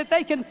think that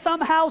they can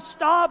somehow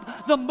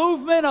stop the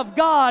movement of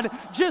God.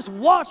 Just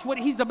watch what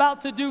he's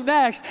about to do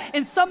next.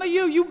 And some of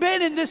you, you've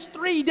been in this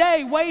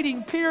 3-day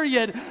waiting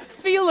period,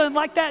 feeling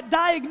like that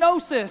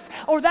diagnosis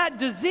or that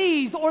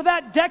disease or that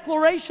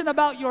declaration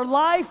about your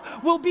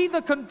life will be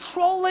the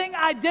controlling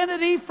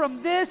identity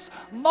from this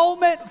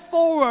moment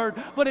forward.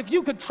 But if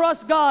you could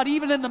trust God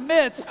even in the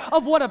midst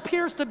of what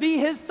appears to be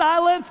his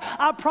silence,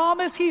 I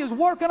promise he is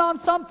working on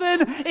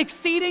something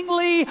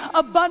exceedingly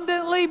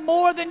abundantly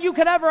more than you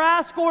could ever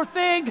ask or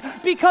think,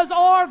 because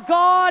our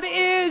God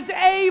is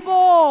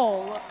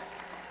able.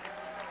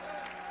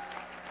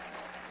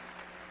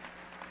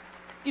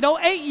 You know,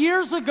 8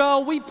 years ago,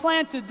 we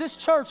planted this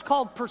church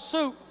called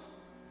Pursuit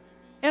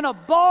in a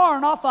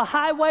barn off of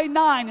Highway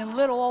 9 in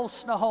little old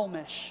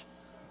Snohomish.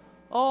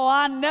 Oh,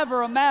 I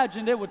never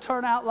imagined it would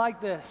turn out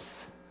like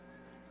this.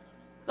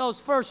 Those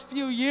first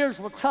few years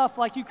were tough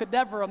like you could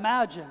never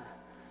imagine.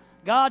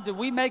 God, did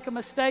we make a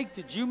mistake?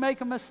 Did you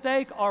make a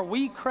mistake? Are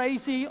we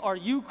crazy? Are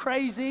you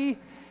crazy?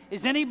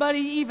 Is anybody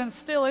even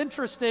still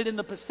interested in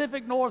the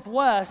Pacific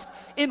Northwest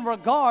in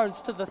regards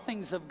to the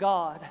things of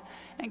God?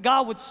 And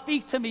God would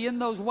speak to me in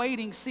those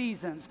waiting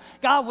seasons.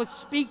 God would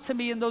speak to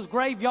me in those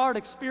graveyard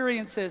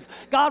experiences.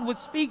 God would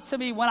speak to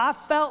me when I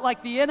felt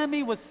like the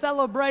enemy was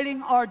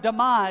celebrating our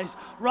demise.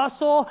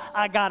 Russell,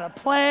 I got a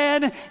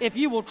plan. If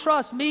you will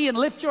trust me and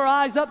lift your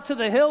eyes up to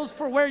the hills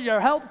for where your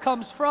help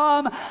comes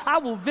from, I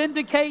will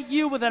vindicate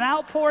you with an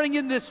outpouring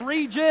in this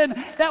region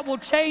that will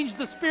change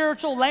the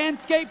spiritual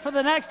landscape for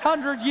the next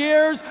 100 years.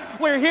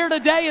 We're here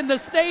today in the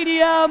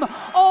stadium.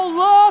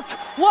 Oh, look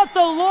what the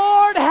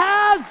Lord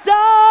has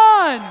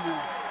done.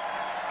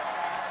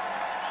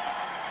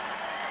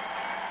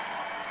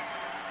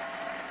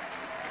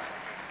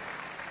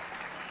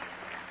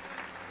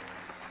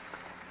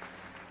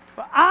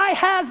 For eye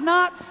has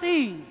not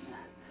seen,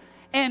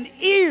 and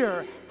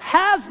ear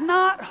has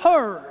not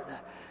heard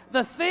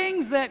the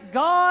things that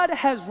God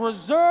has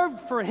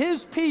reserved for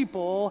his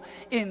people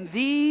in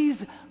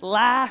these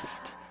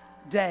last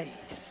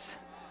days.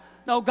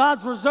 No,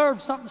 God's reserved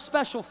something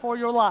special for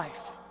your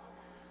life.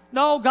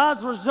 No,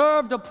 God's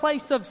reserved a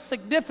place of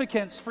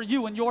significance for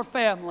you and your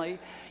family.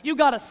 You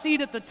got a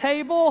seat at the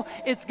table.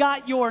 It's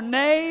got your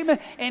name.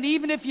 And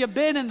even if you've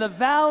been in the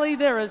valley,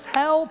 there is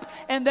help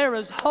and there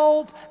is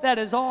hope that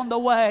is on the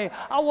way.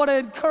 I want to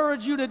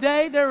encourage you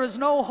today, there is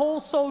no hole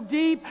so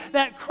deep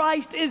that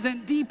Christ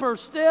isn't deeper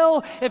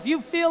still. If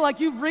you feel like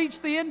you've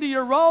reached the end of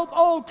your rope,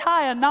 oh,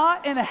 tie a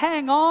knot and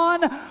hang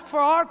on. For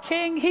our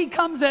King, he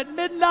comes at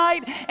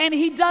midnight and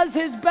he does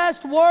his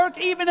best work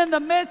even in the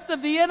midst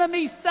of the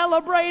enemy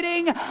celebrating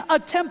a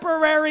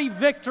temporary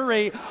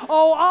victory.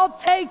 Oh, I'll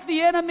take the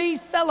enemy's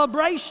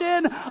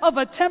celebration of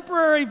a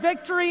temporary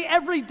victory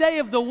every day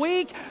of the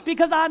week,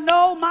 because I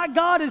know my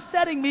God is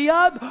setting me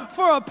up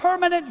for a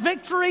permanent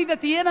victory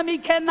that the enemy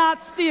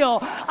cannot steal.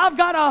 I've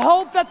got a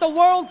hope that the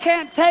world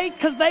can't take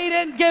because they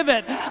didn't give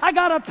it. I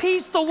got a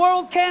peace the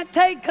world can't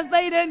take because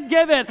they didn't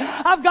give it.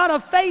 I've got a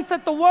faith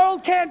that the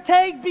world can't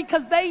take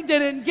because they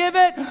didn't give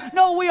it.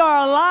 No, we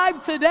are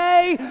alive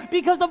today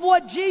because of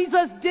what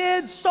Jesus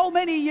did so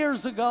many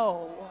years ago.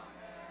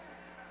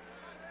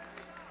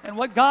 And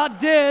what God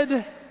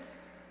did,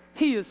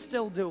 he is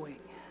still doing.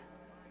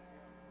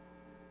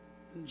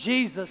 And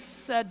Jesus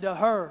said to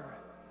her,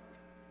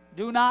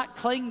 Do not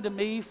cling to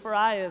me, for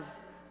I have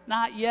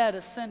not yet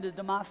ascended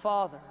to my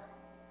Father.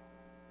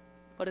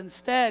 But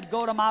instead,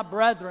 go to my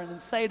brethren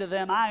and say to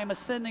them, I am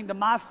ascending to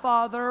my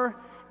Father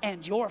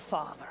and your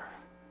Father,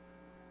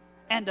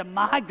 and to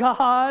my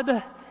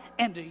God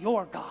and to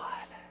your God.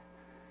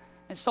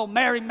 And so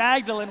Mary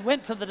Magdalene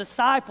went to the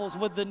disciples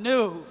with the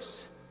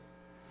news.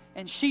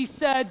 And she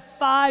said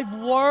 5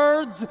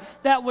 words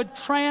that would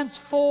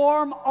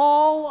transform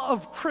all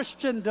of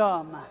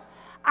Christendom.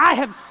 I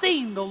have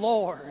seen the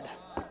Lord.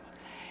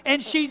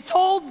 And she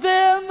told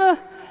them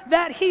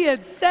that he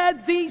had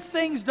said these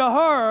things to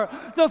her.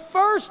 The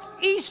first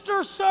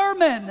Easter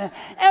sermon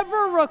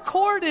ever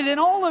recorded in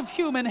all of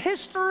human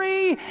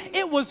history.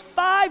 It was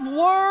 5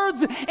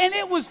 words, and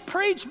it was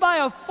preached by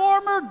a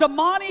former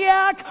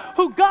demoniac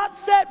who got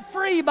set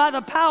free by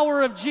the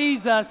power of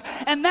Jesus.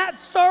 And that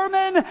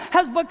sermon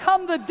has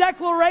become the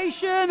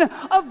declaration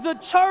of the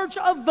Church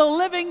of the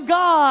Living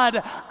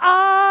God.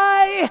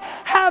 I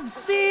have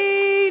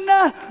seen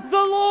the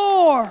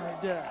Lord.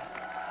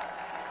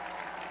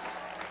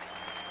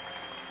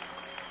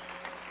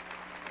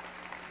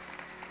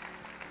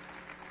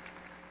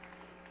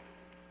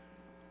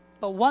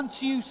 But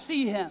once you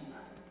see him,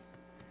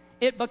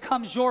 it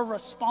becomes your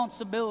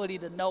responsibility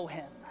to know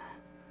him.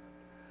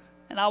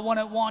 And I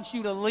wouldn't want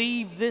you to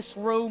leave this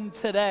room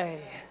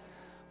today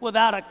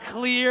without a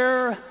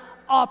clear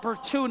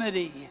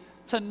opportunity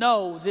to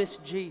know this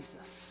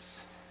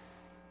Jesus.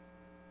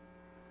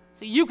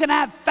 See, you can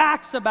have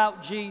facts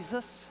about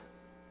Jesus.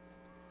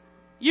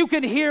 You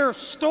can hear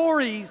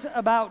stories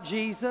about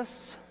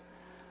Jesus.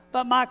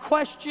 But my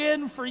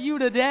question for you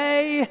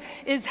today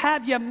is,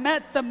 have you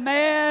met the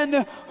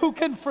man who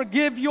can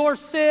forgive your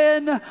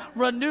sin,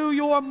 renew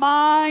your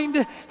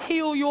mind,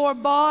 heal your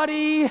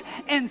body,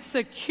 and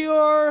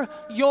secure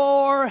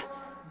your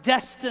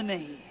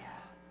destiny?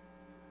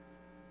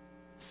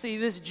 See,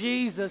 this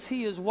Jesus,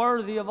 he is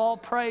worthy of all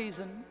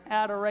praise and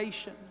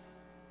adoration.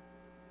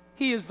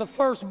 He is the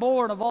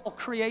firstborn of all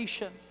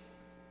creation.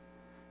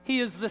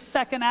 He is the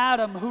second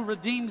Adam who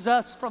redeems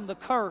us from the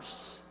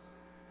curse.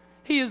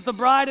 He is the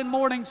bright and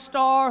morning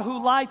star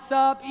who lights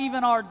up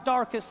even our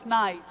darkest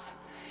night.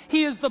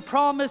 He is the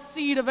promised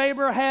seed of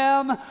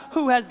Abraham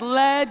who has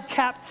led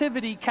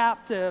captivity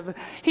captive.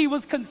 He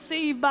was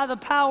conceived by the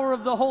power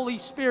of the Holy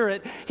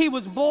Spirit. He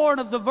was born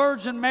of the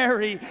Virgin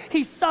Mary.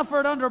 He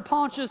suffered under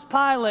Pontius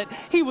Pilate.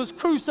 He was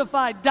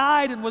crucified,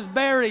 died, and was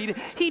buried.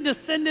 He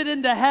descended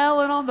into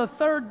hell, and on the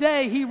 3rd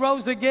day he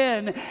rose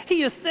again.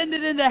 He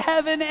ascended into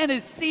heaven and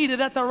is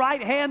seated at the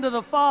right hand of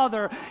the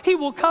Father. He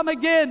will come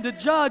again to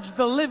judge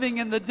the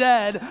living and the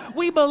dead.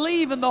 We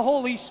believe in the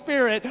Holy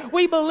Spirit.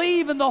 We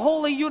believe in the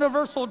Holy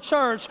Universal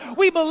Church.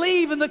 We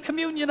believe in the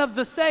communion of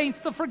the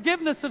saints, the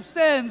forgiveness of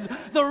sins,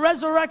 the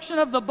resurrection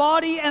of the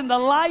body, and the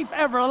life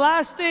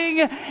everlasting.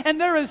 And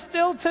there is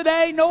still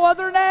today no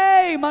other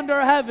name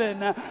under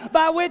heaven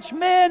by which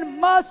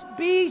men must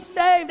be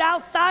saved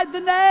outside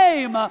the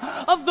name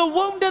of the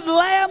wounded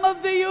Lamb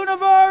of the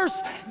universe,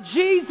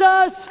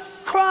 Jesus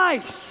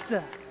Christ.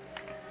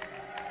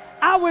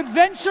 I would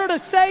venture to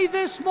say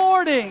this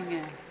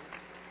morning,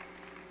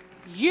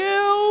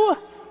 you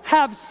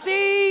have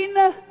seen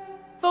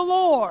the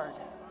Lord.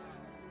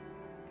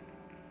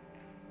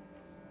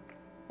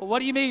 Well, what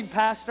do you mean,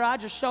 Pastor? I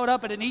just showed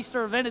up at an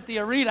Easter event at the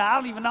arena. I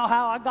don't even know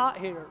how I got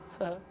here.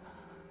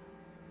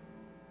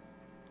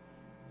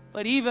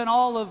 But even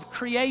all of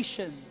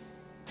creation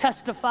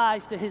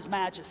testifies to his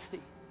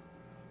majesty.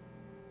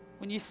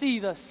 When you see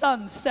the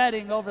sun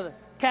setting over the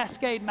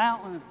Cascade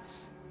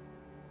Mountains,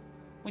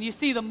 when you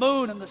see the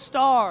moon and the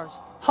stars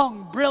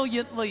hung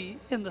brilliantly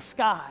in the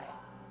sky,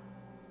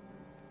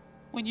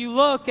 when you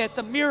look at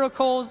the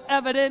miracles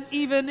evident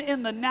even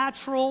in the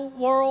natural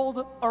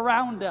world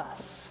around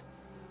us,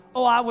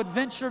 oh, I would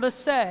venture to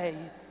say,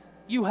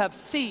 you have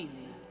seen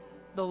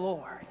the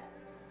Lord.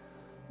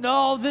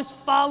 No, this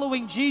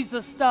following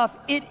Jesus stuff,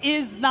 it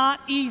is not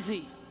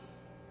easy.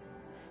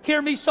 Hear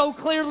me so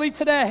clearly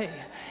today.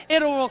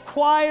 It'll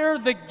require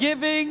the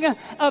giving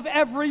of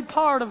every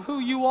part of who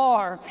you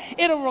are.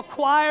 It'll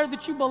require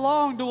that you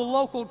belong to a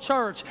local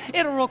church.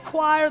 It'll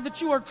require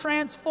that you are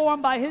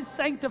transformed by his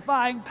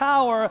sanctifying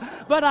power.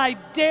 But I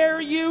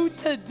dare you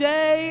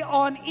today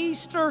on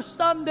Easter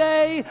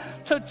Sunday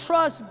to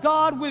trust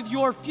God with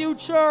your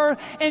future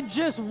and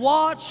just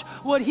watch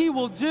what he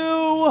will do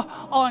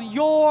on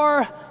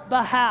your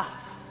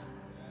behalf.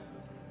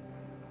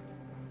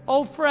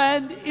 Oh,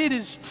 friend, it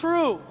is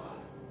true.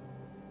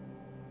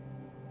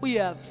 We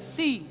have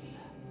seen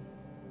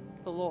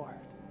the Lord.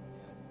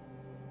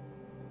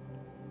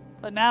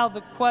 But now the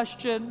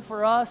question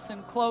for us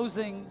in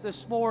closing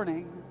this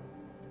morning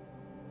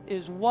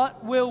is,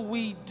 what will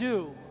we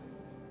do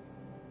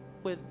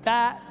with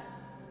that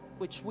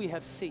which we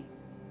have seen?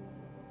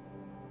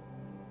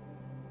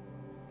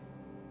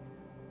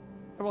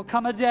 There will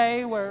come a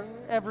day where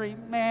every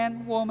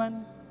man,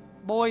 woman,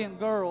 boy, and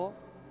girl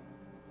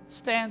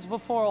stands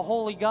before a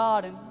holy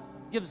God and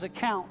gives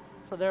account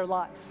for their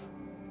life.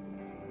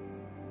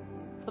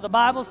 For the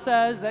Bible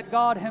says that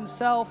God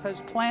himself has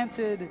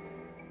planted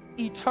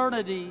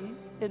eternity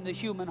in the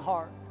human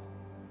heart.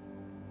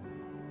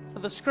 For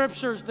the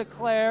scriptures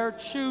declare,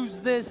 choose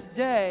this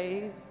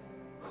day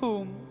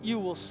whom you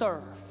will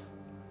serve.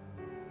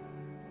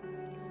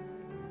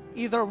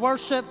 Either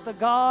worship the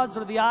gods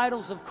or the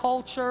idols of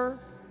culture,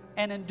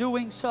 and in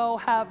doing so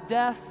have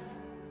death,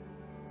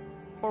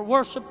 or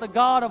worship the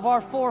God of our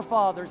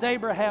forefathers,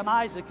 Abraham,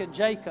 Isaac, and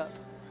Jacob,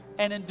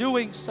 and in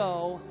doing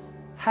so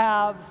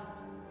have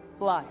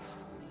life.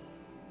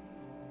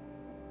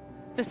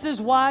 This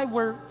is why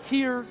we're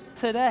here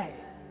today.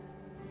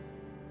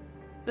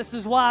 This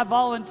is why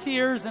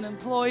volunteers and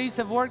employees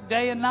have worked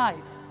day and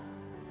night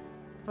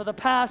for the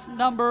past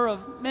number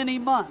of many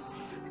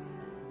months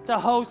to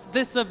host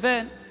this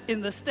event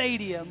in the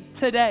stadium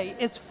today.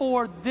 It's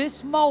for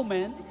this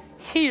moment,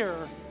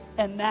 here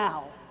and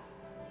now,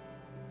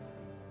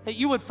 that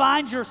you would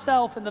find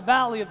yourself in the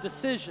valley of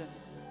decision,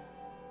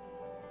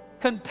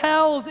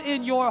 compelled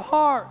in your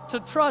heart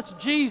to trust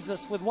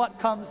Jesus with what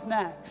comes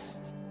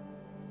next.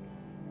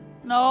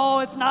 No,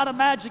 it's not a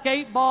magic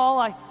 8-ball.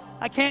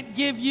 I can't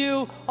give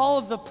you all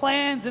of the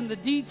plans and the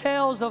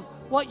details of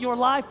what your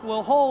life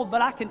will hold,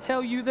 but I can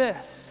tell you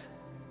this.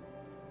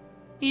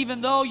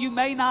 Even though you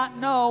may not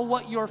know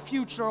what your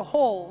future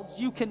holds,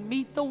 you can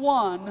meet the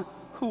one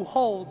who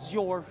holds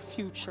your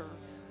future.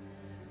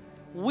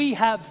 We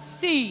have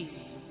seen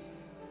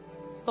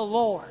the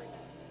Lord.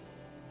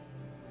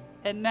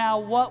 And now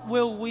what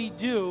will we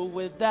do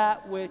with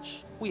that which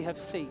we have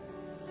seen?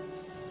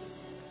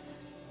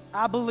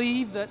 I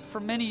believe that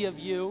for many of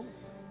you,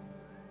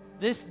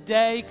 this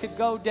day could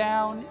go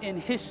down in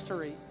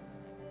history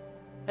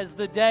as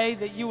the day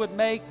that you would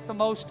make the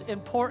most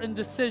important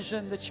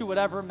decision that you would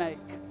ever make.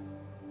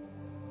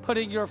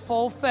 Putting your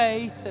full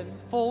faith and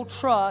full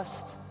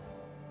trust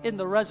in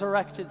the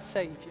resurrected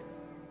Savior.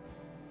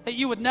 That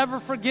you would never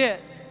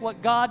forget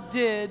what God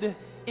did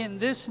in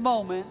this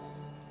moment,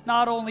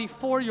 not only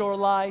for your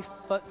life,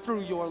 but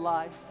through your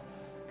life.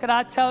 Could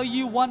I tell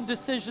you, one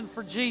decision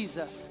for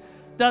Jesus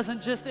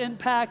doesn't just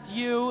impact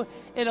you,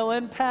 it'll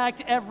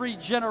impact every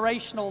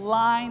generational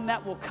line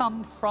that will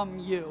come from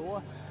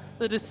you.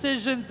 The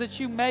decisions that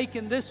you make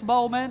in this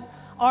moment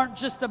aren't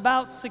just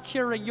about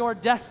securing your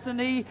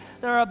destiny.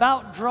 They're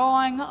about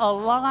drawing a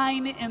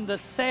line in the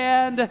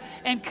sand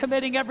and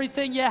committing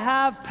everything you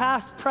have,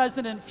 past,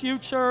 present, and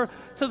future,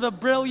 to the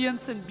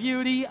brilliance and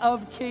beauty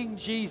of King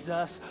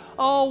Jesus.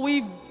 Oh,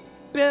 we've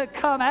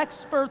become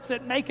experts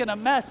at making a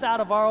mess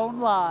out of our own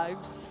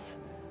lives.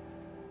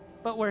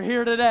 But we're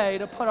here today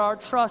to put our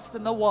trust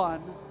in the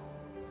one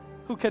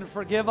who can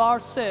forgive our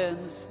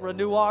sins,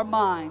 renew our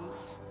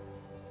minds,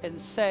 and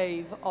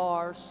save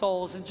our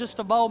souls. In just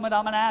a moment,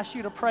 I'm going to ask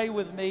you to pray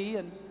with me.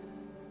 And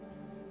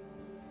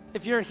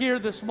if you're here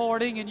this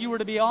morning and you were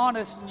to be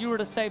honest and you were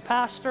to say,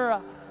 Pastor,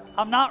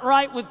 I'm not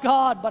right with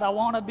God, but I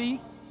want to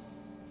be.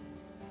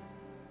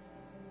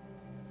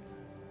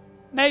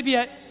 Maybe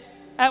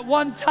at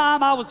one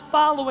time I was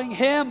following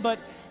Him, but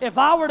if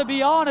I were to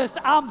be honest,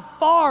 I'm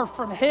far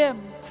from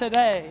Him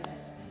today.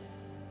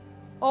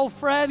 Oh,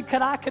 friend,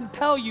 can I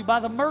compel you by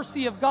the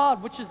mercy of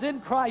God, which is in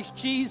Christ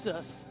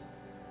Jesus,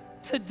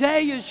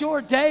 today is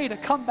your day to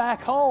come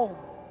back home.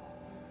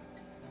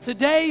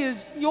 Today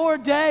is your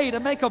day to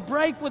make a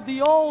break with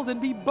the old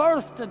and be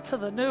birthed into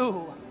the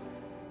new.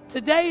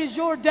 Today is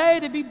your day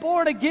to be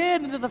born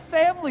again into the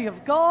family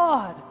of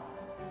God,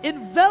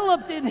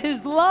 enveloped in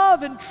His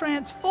love and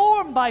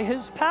transformed by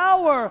His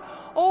power.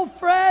 Oh,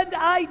 friend,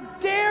 I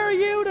dare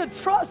you to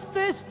trust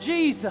this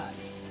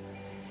Jesus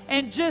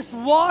and just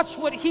watch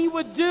what He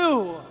would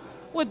do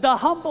with the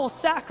humble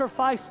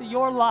sacrifice of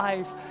your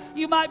life.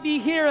 You might be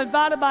here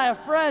invited by a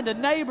friend, a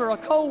neighbor, a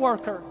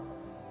coworker,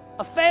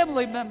 a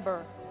family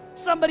member,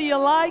 somebody you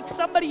like,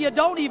 somebody you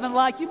don't even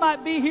like. You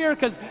might be here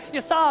because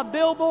you saw a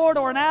billboard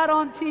or an ad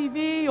on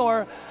TV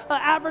or an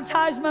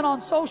advertisement on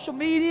social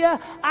media.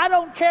 I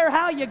don't care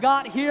how you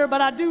got here,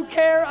 but I do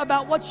care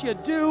about what you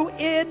do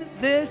in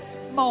this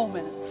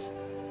moment.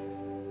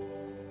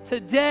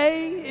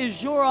 Today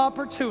is your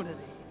opportunity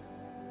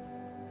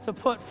to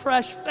put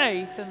fresh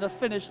faith in the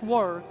finished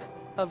work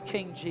of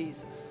King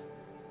Jesus.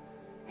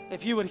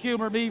 If you would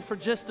humor me for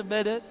just a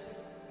minute,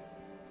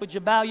 would you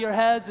bow your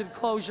heads and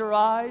close your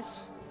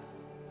eyes?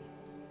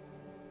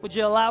 Would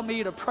you allow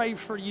me to pray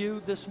for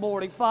you this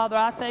morning? Father,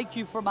 I thank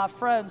you for my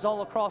friends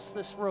all across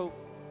this room.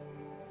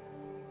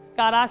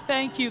 God, I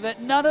thank you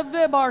that none of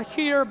them are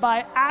here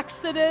by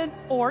accident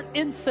or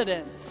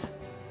incident,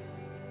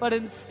 but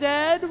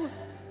instead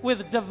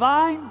with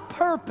divine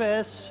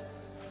purpose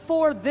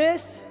for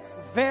this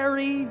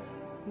very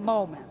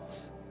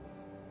moment.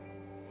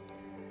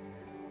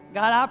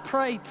 God, I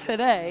pray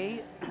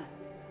today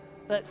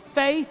that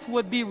faith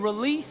would be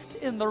released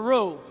in the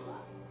room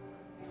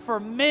for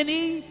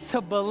many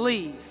to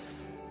believe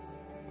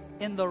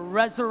in the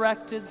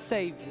resurrected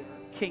Savior,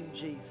 King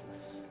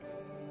Jesus.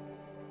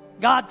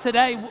 God,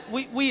 today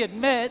we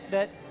admit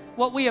that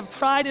what we have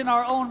tried in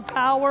our own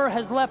power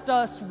has left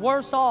us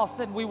worse off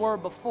than we were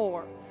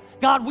before.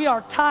 God, we are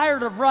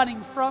tired of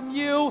running from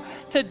you.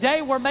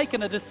 Today we're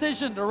making a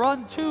decision to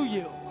run to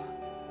you.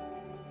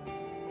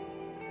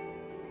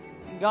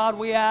 God,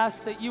 we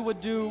ask that you would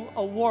do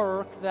a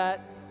work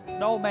that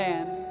no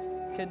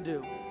man can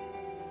do.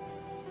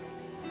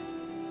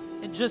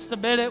 In just a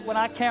minute, when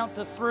I count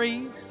to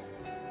 3,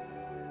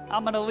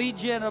 I'm going to lead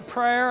you in a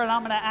prayer, and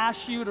I'm going to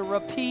ask you to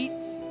repeat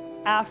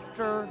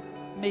after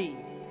me.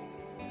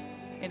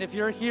 And if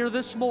you're here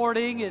this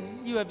morning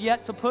and you have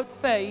yet to put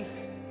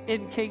faith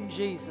in King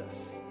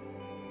Jesus,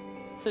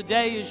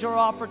 today is your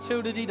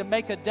opportunity to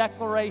make a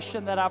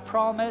declaration that I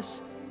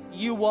promise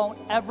you won't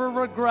ever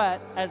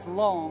regret as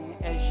long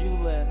as you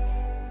live.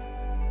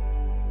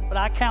 When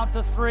I count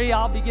to 3,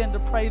 I'll begin to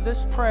pray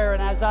this prayer,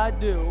 and as I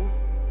do,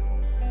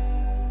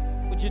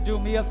 would you do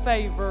me a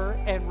favor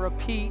and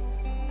repeat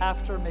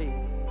after me?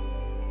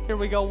 Here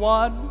we go,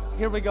 1.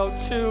 Here we go,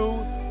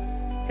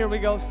 2. Here we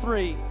go,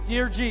 3.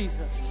 Dear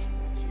Jesus,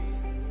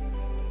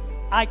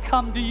 I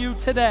come to you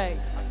today.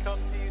 I come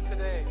to you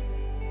today.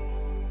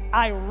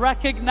 I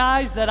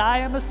recognize that I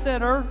am a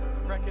sinner.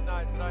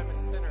 Recognize that I'm a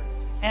sinner.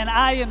 And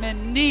I am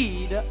in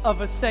need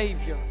of a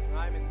Savior.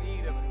 I'm in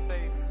need of a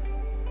Savior.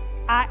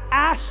 I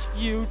ask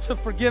you to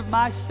forgive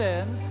my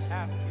sins. I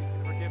ask you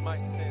to forgive my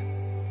sins.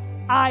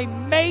 I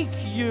make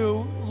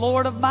you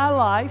Lord of my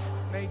life.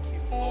 Make you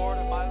Lord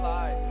of my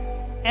life.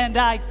 And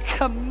I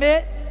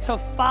commit to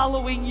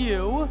following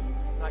you.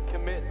 I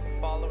commit to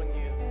following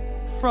you.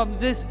 From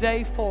this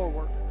day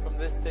forward. From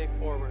this day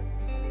forward.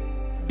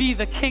 Be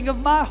the king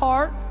of my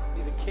heart.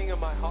 Be the king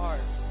of my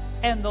heart.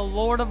 And the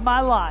Lord of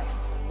my life.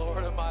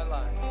 Lord of my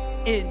life.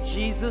 In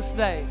Jesus'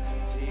 name.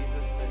 In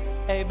Jesus' name.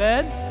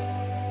 Amen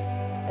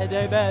and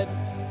amen.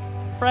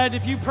 Friend,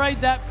 if you prayed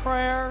that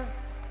prayer,